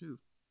do it, too.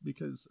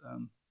 Because,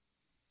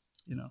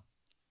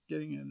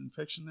 getting an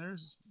infection there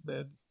is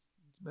bad.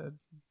 It's a bad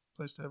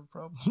place to have a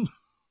problem.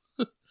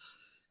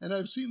 And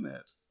I've seen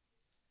that.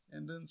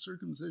 And done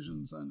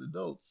circumcisions on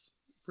adults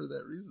for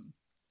that reason.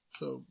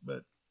 So,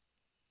 but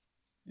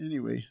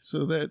anyway,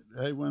 so that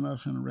I went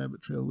off on a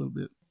rabbit trail a little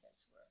bit.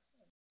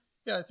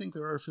 Yeah, I think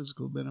there are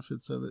physical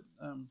benefits of it.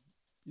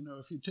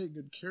 If you take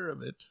good care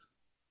of it,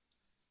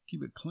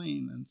 keep it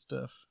clean and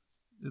stuff,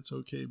 it's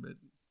okay. But,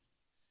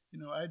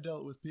 I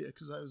dealt with people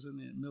because I was in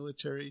the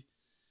military,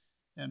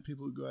 and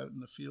people would go out in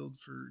the field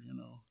for,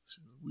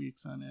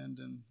 weeks on end,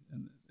 and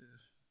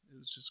it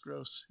was just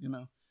gross,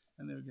 and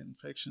they would get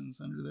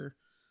infections under there.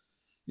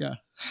 Yeah.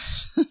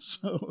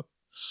 So,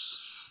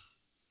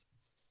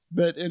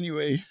 but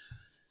anyway,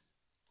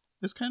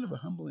 it's kind of a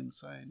humbling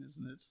sign,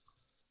 isn't it?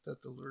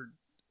 That the Lord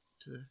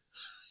to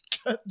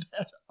cut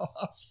that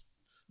off.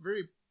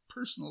 Very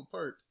personal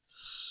part.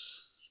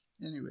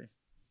 Anyway.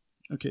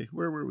 Okay,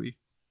 where were we?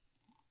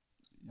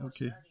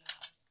 Okay.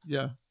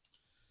 Yeah.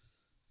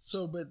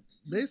 So, but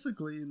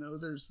basically,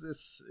 there's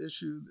this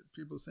issue that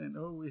people saying,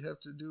 oh, we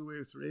have to do away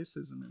with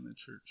racism in the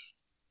church.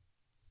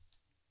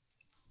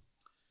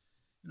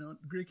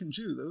 Greek and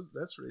Jew,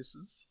 that's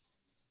races.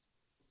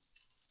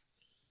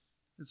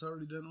 It's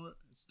already done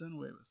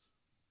away with.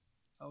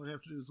 All we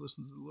have to do is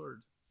listen to the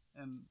Lord,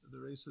 and the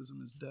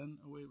racism is done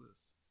away with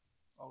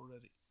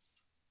already.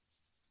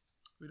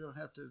 We don't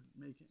have to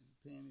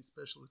pay any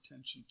special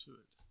attention to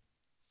it.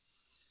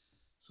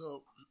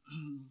 So,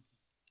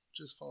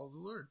 just follow the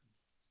Lord.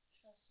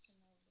 Trust and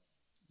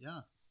obey.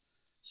 Yeah.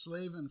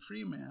 Slave and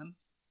free man.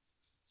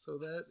 So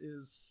that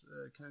is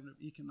kind of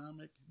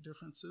economic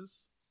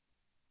differences.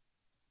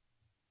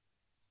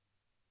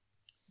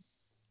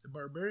 The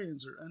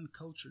barbarians are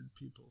uncultured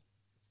people.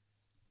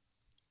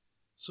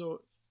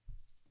 So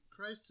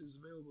Christ is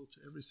available to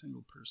every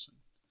single person,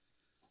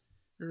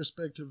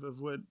 irrespective of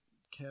what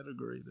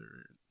category they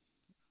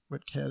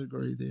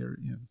are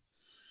in.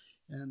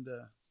 And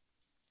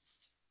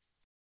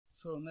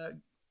so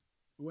that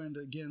went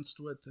against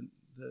what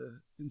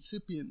the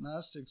incipient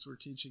Gnostics were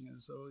teaching,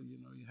 as though, you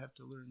have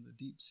to learn the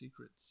deep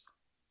secrets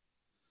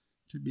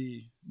to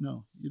be.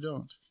 No, you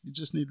don't. You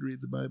just need to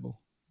read the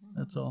Bible.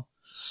 That's all.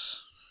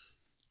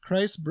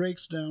 Christ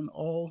breaks down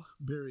all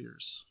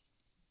barriers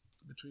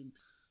between.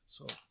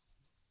 So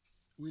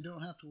we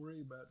don't have to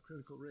worry about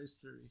critical race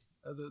theory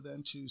other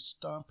than to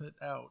stomp it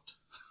out.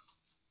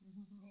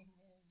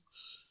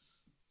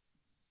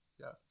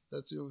 Yeah,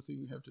 that's the only thing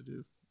you have to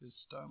do is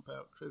stomp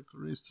out critical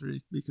race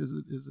theory, because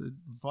it is a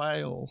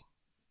vile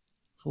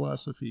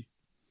philosophy.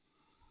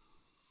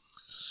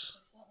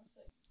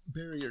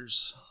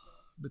 Barriers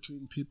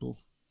between people.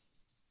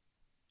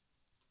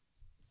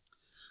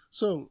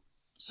 So,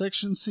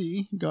 section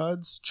C,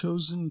 God's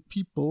chosen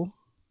people.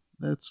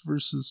 That's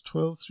verses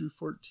 12 through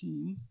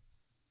 14.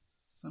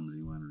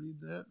 Somebody want to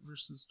read that?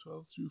 Verses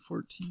 12 through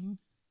 14.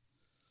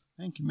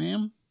 Thank you,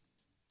 ma'am.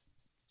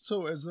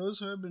 So, as those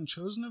who have been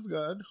chosen of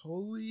God,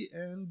 holy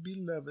and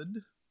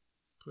beloved,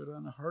 put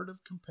on a heart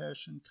of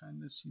compassion,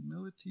 kindness,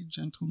 humility,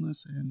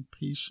 gentleness, and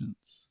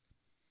patience.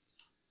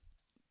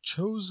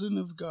 Chosen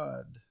of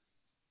God.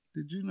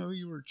 Did you know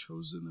you were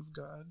chosen of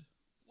God?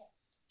 Yes.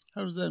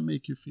 How does that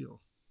make you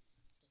feel?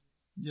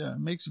 Yeah, it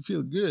makes you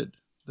feel good,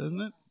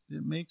 doesn't it?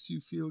 It makes you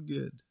feel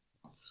good.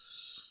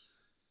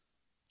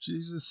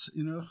 Jesus,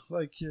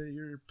 like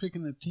you're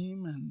picking a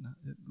team and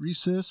at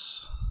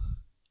recess,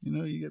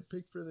 you get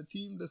picked for the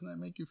team. Doesn't that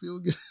make you feel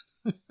good?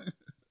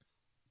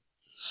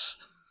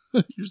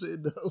 You're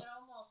saying no. It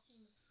almost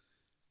seems.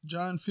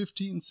 John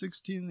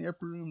 15:16, in the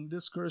upper room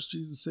discourse,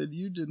 Jesus said,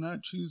 "You did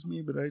not choose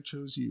me, but I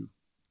chose you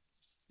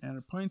and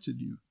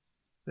appointed you,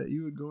 that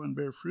you would go and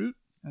bear fruit,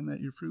 and that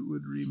your fruit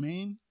would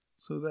remain,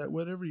 so that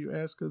whatever you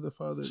ask of the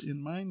Father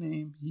in my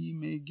name, he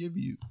may give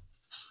you."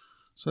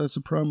 So that's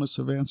a promise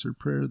of answered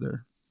prayer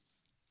there.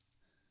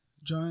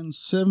 John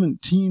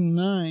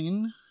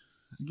 17:9,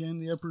 again,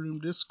 the upper room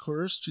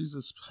discourse,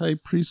 Jesus' high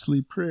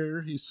priestly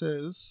prayer, he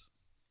says,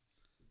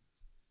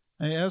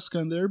 "I ask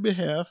on their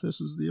behalf,"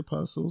 this is the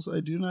apostles,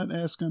 "I do not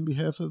ask on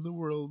behalf of the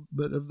world,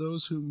 but of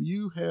those whom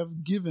you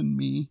have given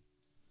me,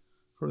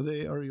 for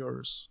they are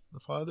yours."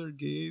 The Father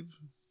gave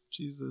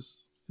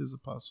Jesus his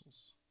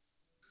apostles.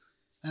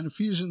 And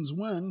Ephesians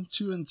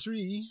 1:2 and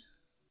 3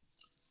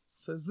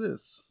 says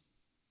this,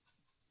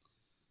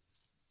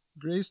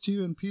 "Grace to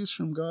you and peace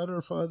from God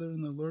our Father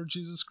and the Lord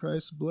Jesus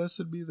Christ.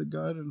 Blessed be the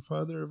God and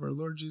Father of our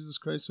Lord Jesus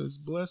Christ, who has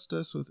blessed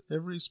us with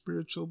every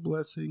spiritual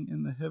blessing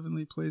in the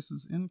heavenly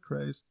places in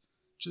Christ,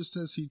 just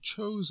as he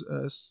chose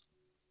us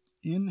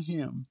in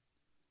him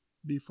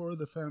before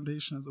the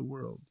foundation of the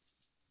world."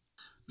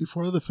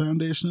 Before the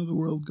foundation of the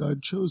world,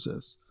 God chose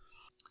us.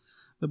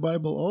 The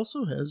Bible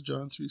also has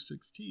John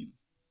 3:16.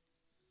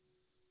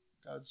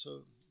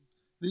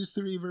 These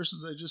three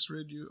verses I just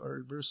read you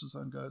are verses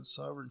on God's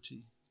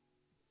sovereignty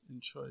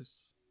and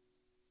choice.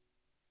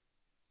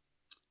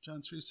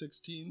 John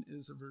 3:16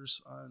 is a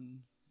verse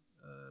on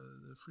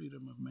the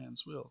freedom of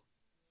man's will.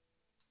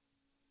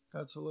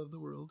 God so loved the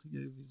world, he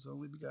gave his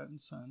only begotten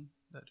Son,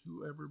 that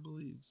whoever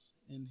believes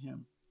in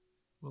him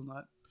will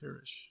not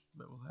perish,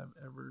 but will have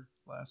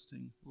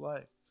everlasting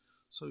life.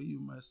 So you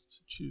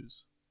must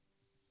choose.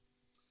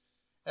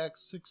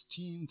 Acts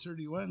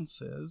 16:31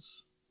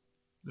 says,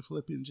 the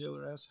Philippian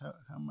jailer asked,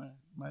 how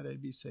might I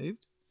be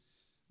saved?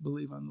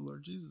 Believe on the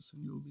Lord Jesus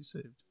and you will be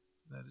saved.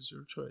 That is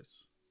your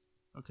choice.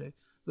 Okay?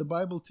 The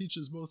Bible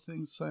teaches both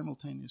things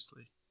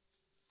simultaneously.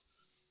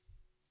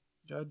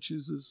 God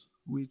chooses,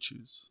 we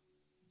choose.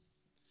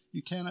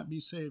 You cannot be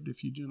saved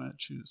if you do not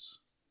choose.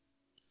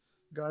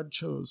 God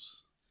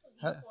chose.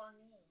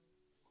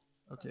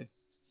 Okay,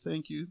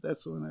 thank you.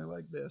 That's the one I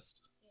like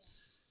best.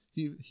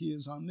 He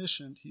is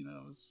omniscient, he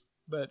knows.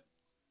 But,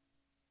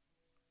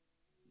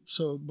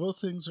 so both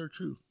things are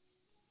true.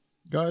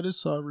 God is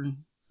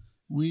sovereign.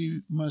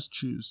 We must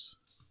choose.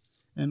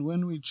 And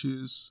when we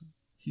choose,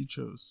 he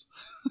chose.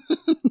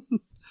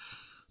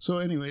 So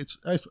anyway,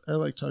 I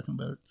like talking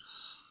about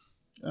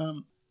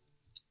it.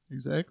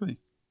 Exactly.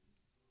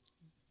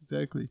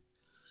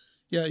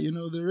 Yeah,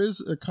 there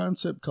is a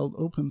concept called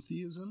open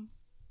theism,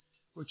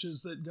 which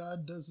is that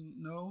God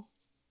doesn't know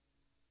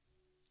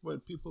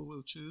what people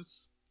will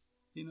choose.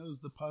 He knows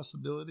the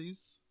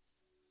possibilities,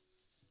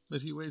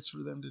 but he waits for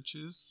them to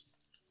choose.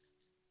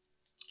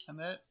 And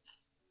that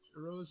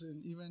arose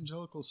in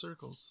evangelical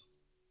circles.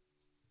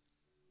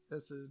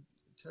 That's a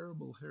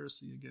terrible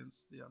heresy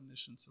against the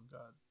omniscience of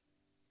God.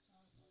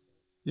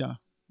 Yeah.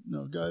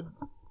 No, God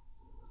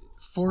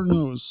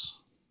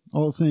foreknows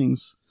all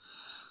things.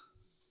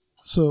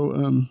 So,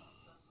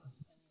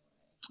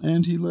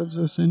 and he loves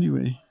us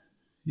anyway.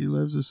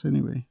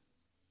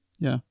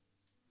 Yeah.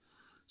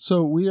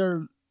 So we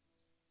are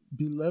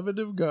beloved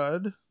of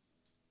God.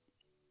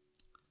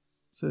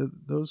 So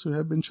those who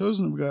have been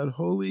chosen of God,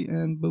 holy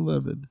and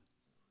beloved.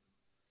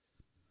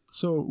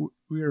 So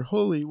we are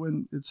holy.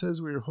 When it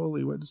says we are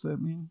holy, what does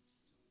that mean?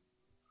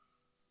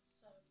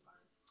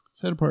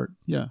 Set apart.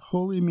 Yeah.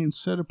 Holy means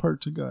set apart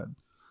to God.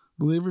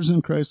 Believers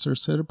in Christ are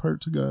set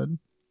apart to God.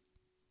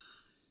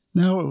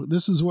 Now,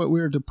 this is what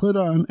we are to put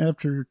on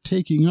after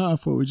taking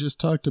off what we just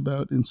talked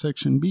about in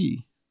section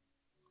B.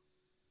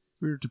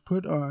 We are to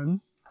put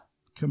on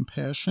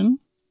compassion,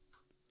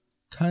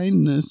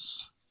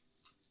 kindness,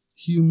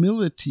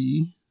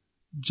 humility,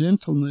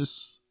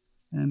 gentleness,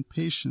 and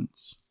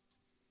patience.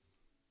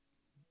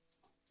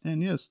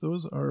 And yes,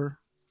 those are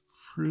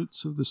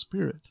fruits of the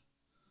Spirit.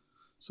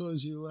 So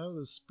as you allow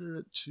the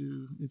Spirit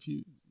if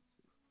you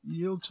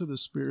yield to the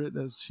Spirit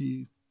as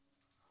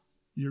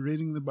you're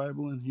reading the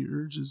Bible and he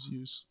urges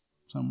you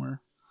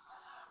somewhere,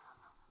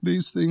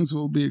 these things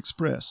will be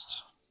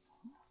expressed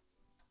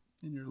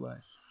in your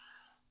life.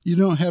 You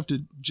don't have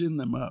to gin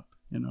them up,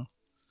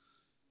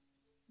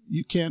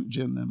 You can't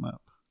gin them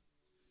up.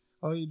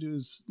 All you do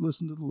is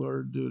listen to the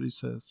Lord, do what he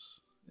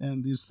says,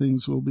 and these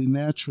things will be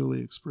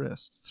naturally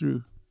expressed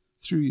through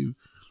you.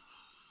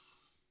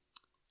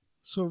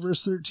 So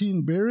verse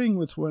 13, bearing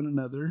with one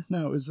another.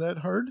 Now, is that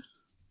hard?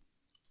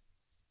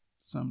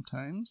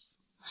 Sometimes.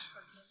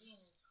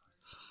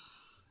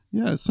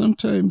 Yeah,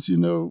 sometimes,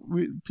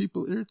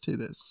 people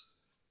irritate us.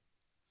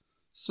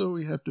 So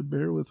we have to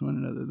bear with one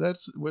another.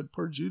 That's what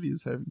poor Judy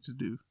is having to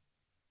do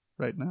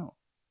right now.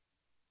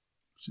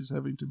 she's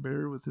having to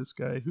bear with this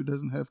guy who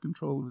doesn't have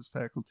control of his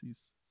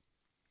faculties.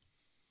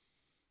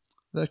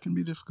 That can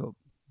be difficult.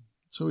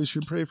 So we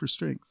should pray for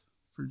strength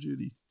for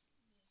Judy.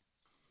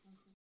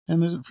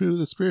 And the fruit of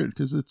the Spirit,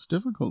 because it's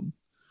difficult.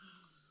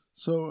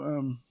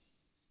 So,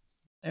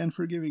 and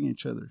forgiving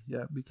each other.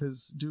 Yeah,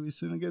 because do we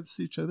sin against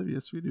each other?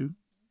 Yes, we do.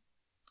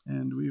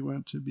 And we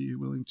want to be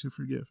willing to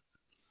forgive.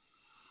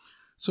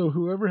 So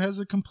whoever has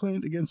a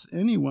complaint against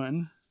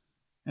anyone,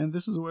 and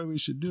this is the way we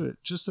should do it,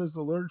 just as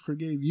the Lord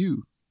forgave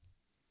you,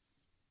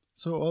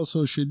 so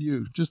also should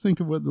you. Just think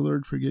of what the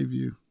Lord forgave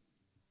you.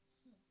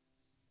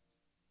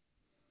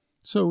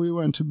 So we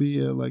want to be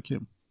like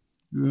him.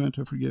 We want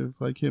to forgive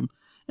like him.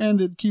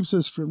 And it keeps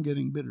us from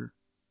getting bitter.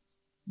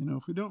 You know,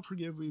 if we don't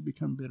forgive, we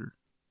become bitter.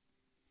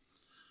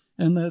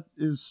 And that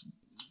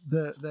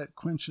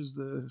quenches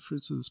the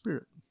fruits of the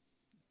Spirit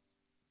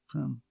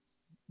from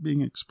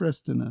being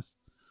expressed in us.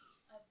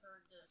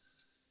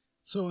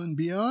 So, and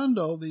beyond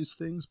all these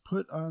things,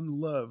 put on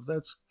love.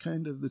 That's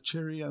kind of the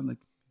cherry on the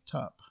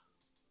top.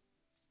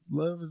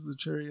 Love is the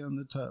cherry on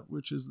the top,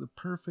 which is the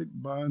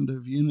perfect bond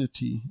of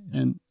unity.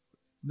 And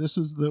this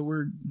is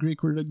the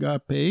Greek word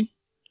agape.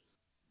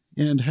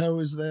 And how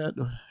is that?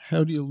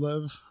 How do you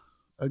love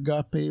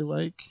agape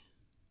like?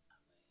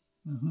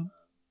 Mm-hmm.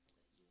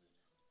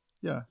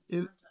 Yeah.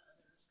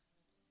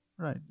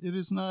 Right. It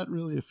is not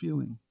really a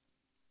feeling.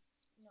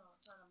 No,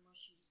 it's not a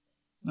mushy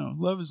thing. No,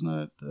 love is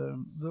not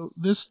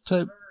this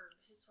type.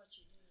 It's what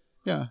you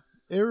do. Yeah.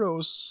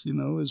 Eros,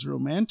 is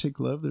romantic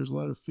love. There's a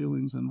lot of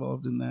feelings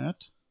involved in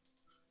that.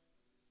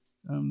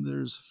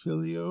 There's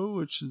phileo,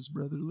 which is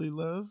brotherly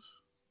love.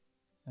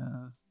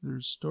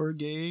 There's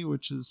storge,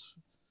 which is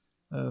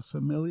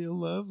familial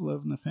love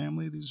in the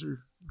family. These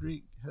are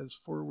Greek, has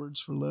 4 words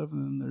for love,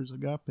 and then there's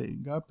agape.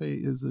 Agape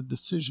is a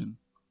decision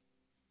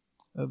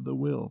of the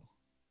will.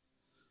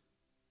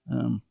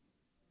 I'm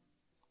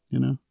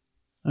going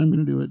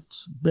to do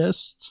what's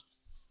best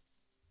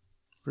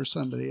for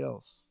somebody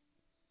else.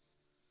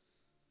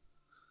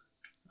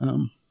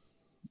 And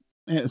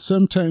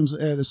sometimes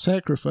at a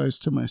sacrifice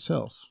to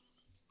myself.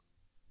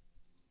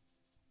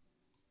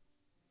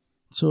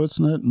 So it's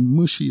not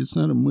mushy. It's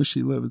not a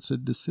mushy love. It's a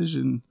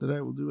decision that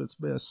I will do what's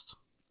best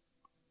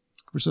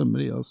for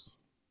somebody else.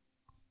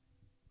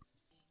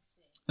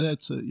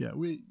 That's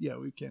we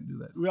can't do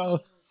that.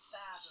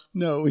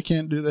 No, we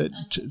can't do that.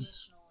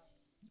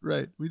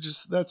 Right.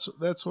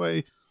 That's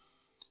why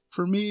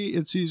for me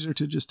it's easier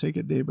to just take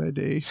it day by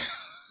day.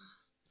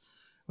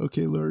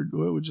 Okay, Lord,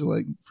 what would you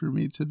like for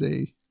me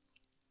today?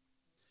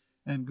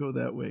 And go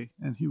that way,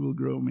 and he will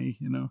grow me,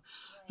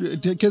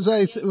 Because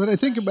when I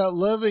think about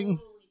loving.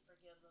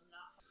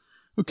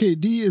 Okay,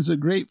 D is a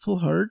grateful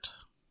heart.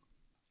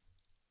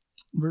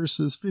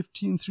 Verses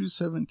 15 through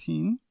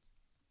 17.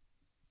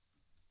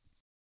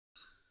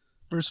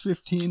 Verse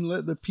 15,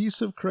 let the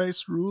peace of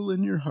Christ rule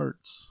in your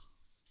hearts,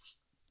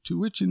 to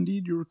which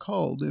indeed you were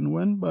called in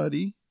one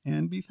body,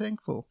 and be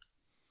thankful.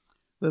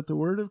 Let the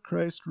word of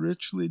Christ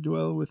richly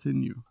dwell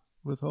within you,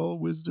 with all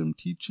wisdom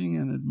teaching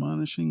and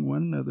admonishing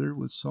one another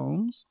with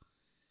psalms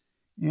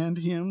and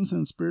hymns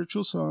and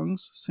spiritual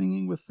songs,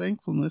 singing with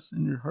thankfulness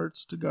in your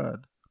hearts to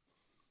God.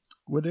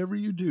 Whatever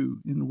you do,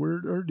 in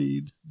word or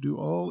deed, do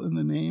all in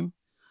the name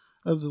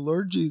of the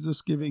Lord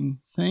Jesus,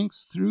 giving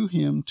thanks through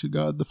him to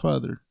God the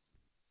Father.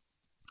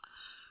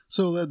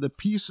 So let the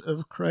peace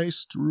of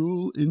Christ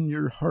rule in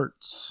your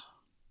hearts.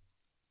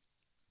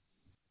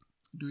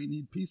 Do we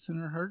need peace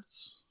in our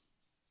hearts?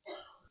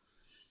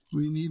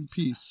 We need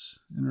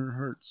peace in our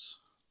hearts.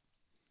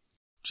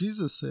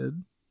 Jesus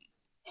said,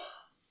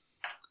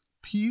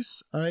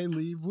 peace I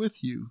leave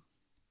with you,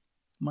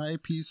 my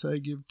peace I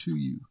give to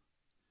you.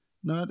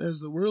 Not as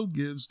the world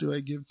gives do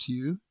I give to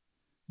you.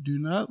 Do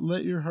not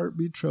let your heart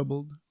be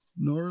troubled,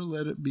 nor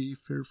let it be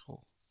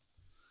fearful.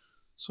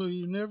 So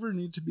you never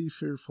need to be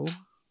fearful.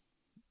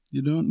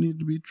 You don't need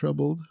to be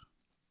troubled,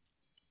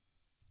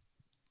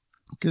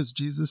 because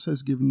Jesus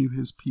has given you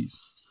his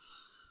peace.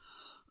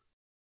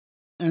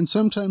 And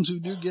sometimes we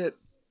do get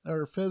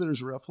our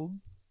feathers ruffled.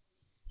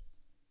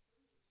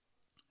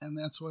 And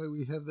that's why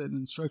we have that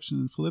instruction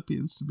in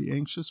Philippians to be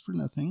anxious for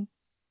nothing,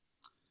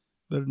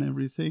 but in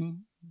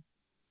everything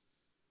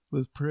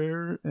with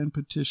prayer and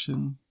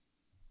petition.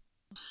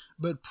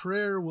 But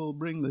prayer will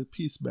bring the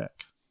peace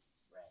back.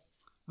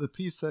 The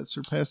peace that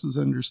surpasses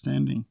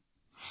understanding.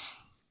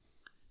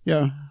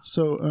 Yeah,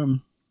 so,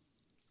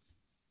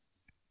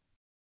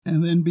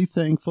 and then be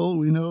thankful.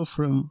 We know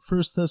from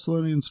 1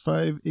 Thessalonians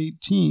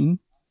 5:18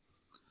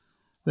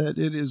 that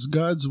it is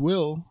God's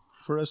will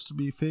for us to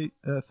be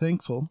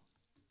thankful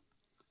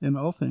in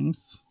all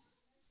things.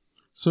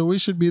 So we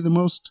should be the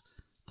most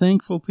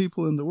thankful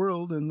people in the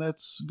world, and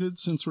that's good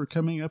since we're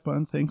coming up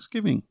on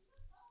Thanksgiving.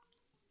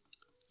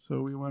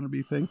 So we want to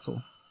be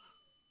thankful.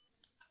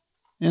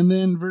 And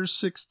then verse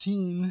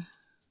 16,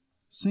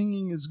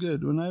 singing is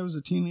good. When I was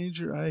a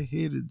teenager, I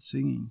hated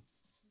singing.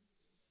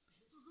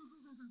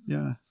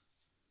 Yeah.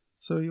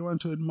 So you want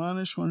to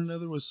admonish one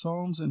another with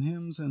psalms and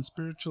hymns and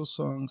spiritual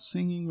songs,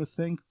 singing with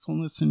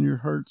thankfulness in your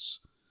hearts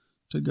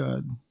to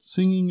God.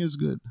 Singing is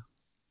good.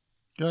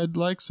 God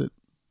likes it.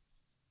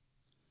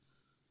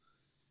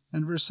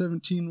 And verse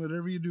 17,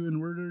 whatever you do in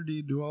word or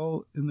deed, do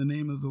all in the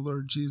name of the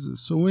Lord Jesus.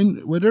 So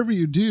whatever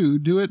you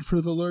do it for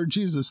the Lord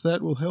Jesus.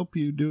 That will help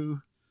you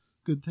do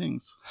good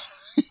things.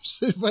 You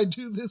said, if I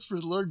do this for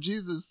the Lord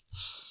Jesus,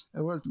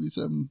 I want it to be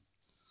something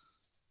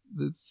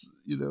that's,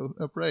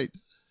 upright.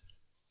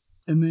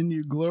 And then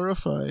you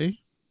glorify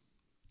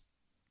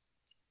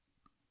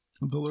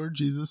the Lord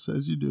Jesus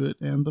as you do it,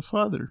 and the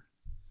Father.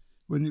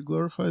 When you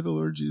glorify the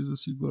Lord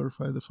Jesus, you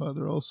glorify the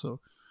Father also,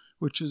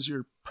 which is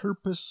your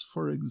purpose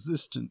for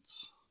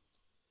existence.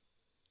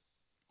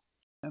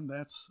 And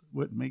that's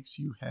what makes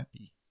you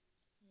happy.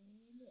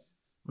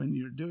 When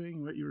you're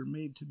doing what you were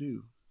made to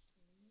do.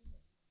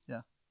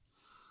 Yeah.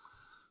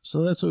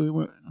 So that's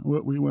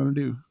what we want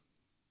to do.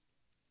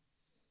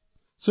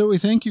 So we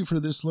thank you for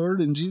this, Lord,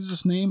 in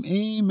Jesus' name,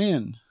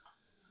 amen.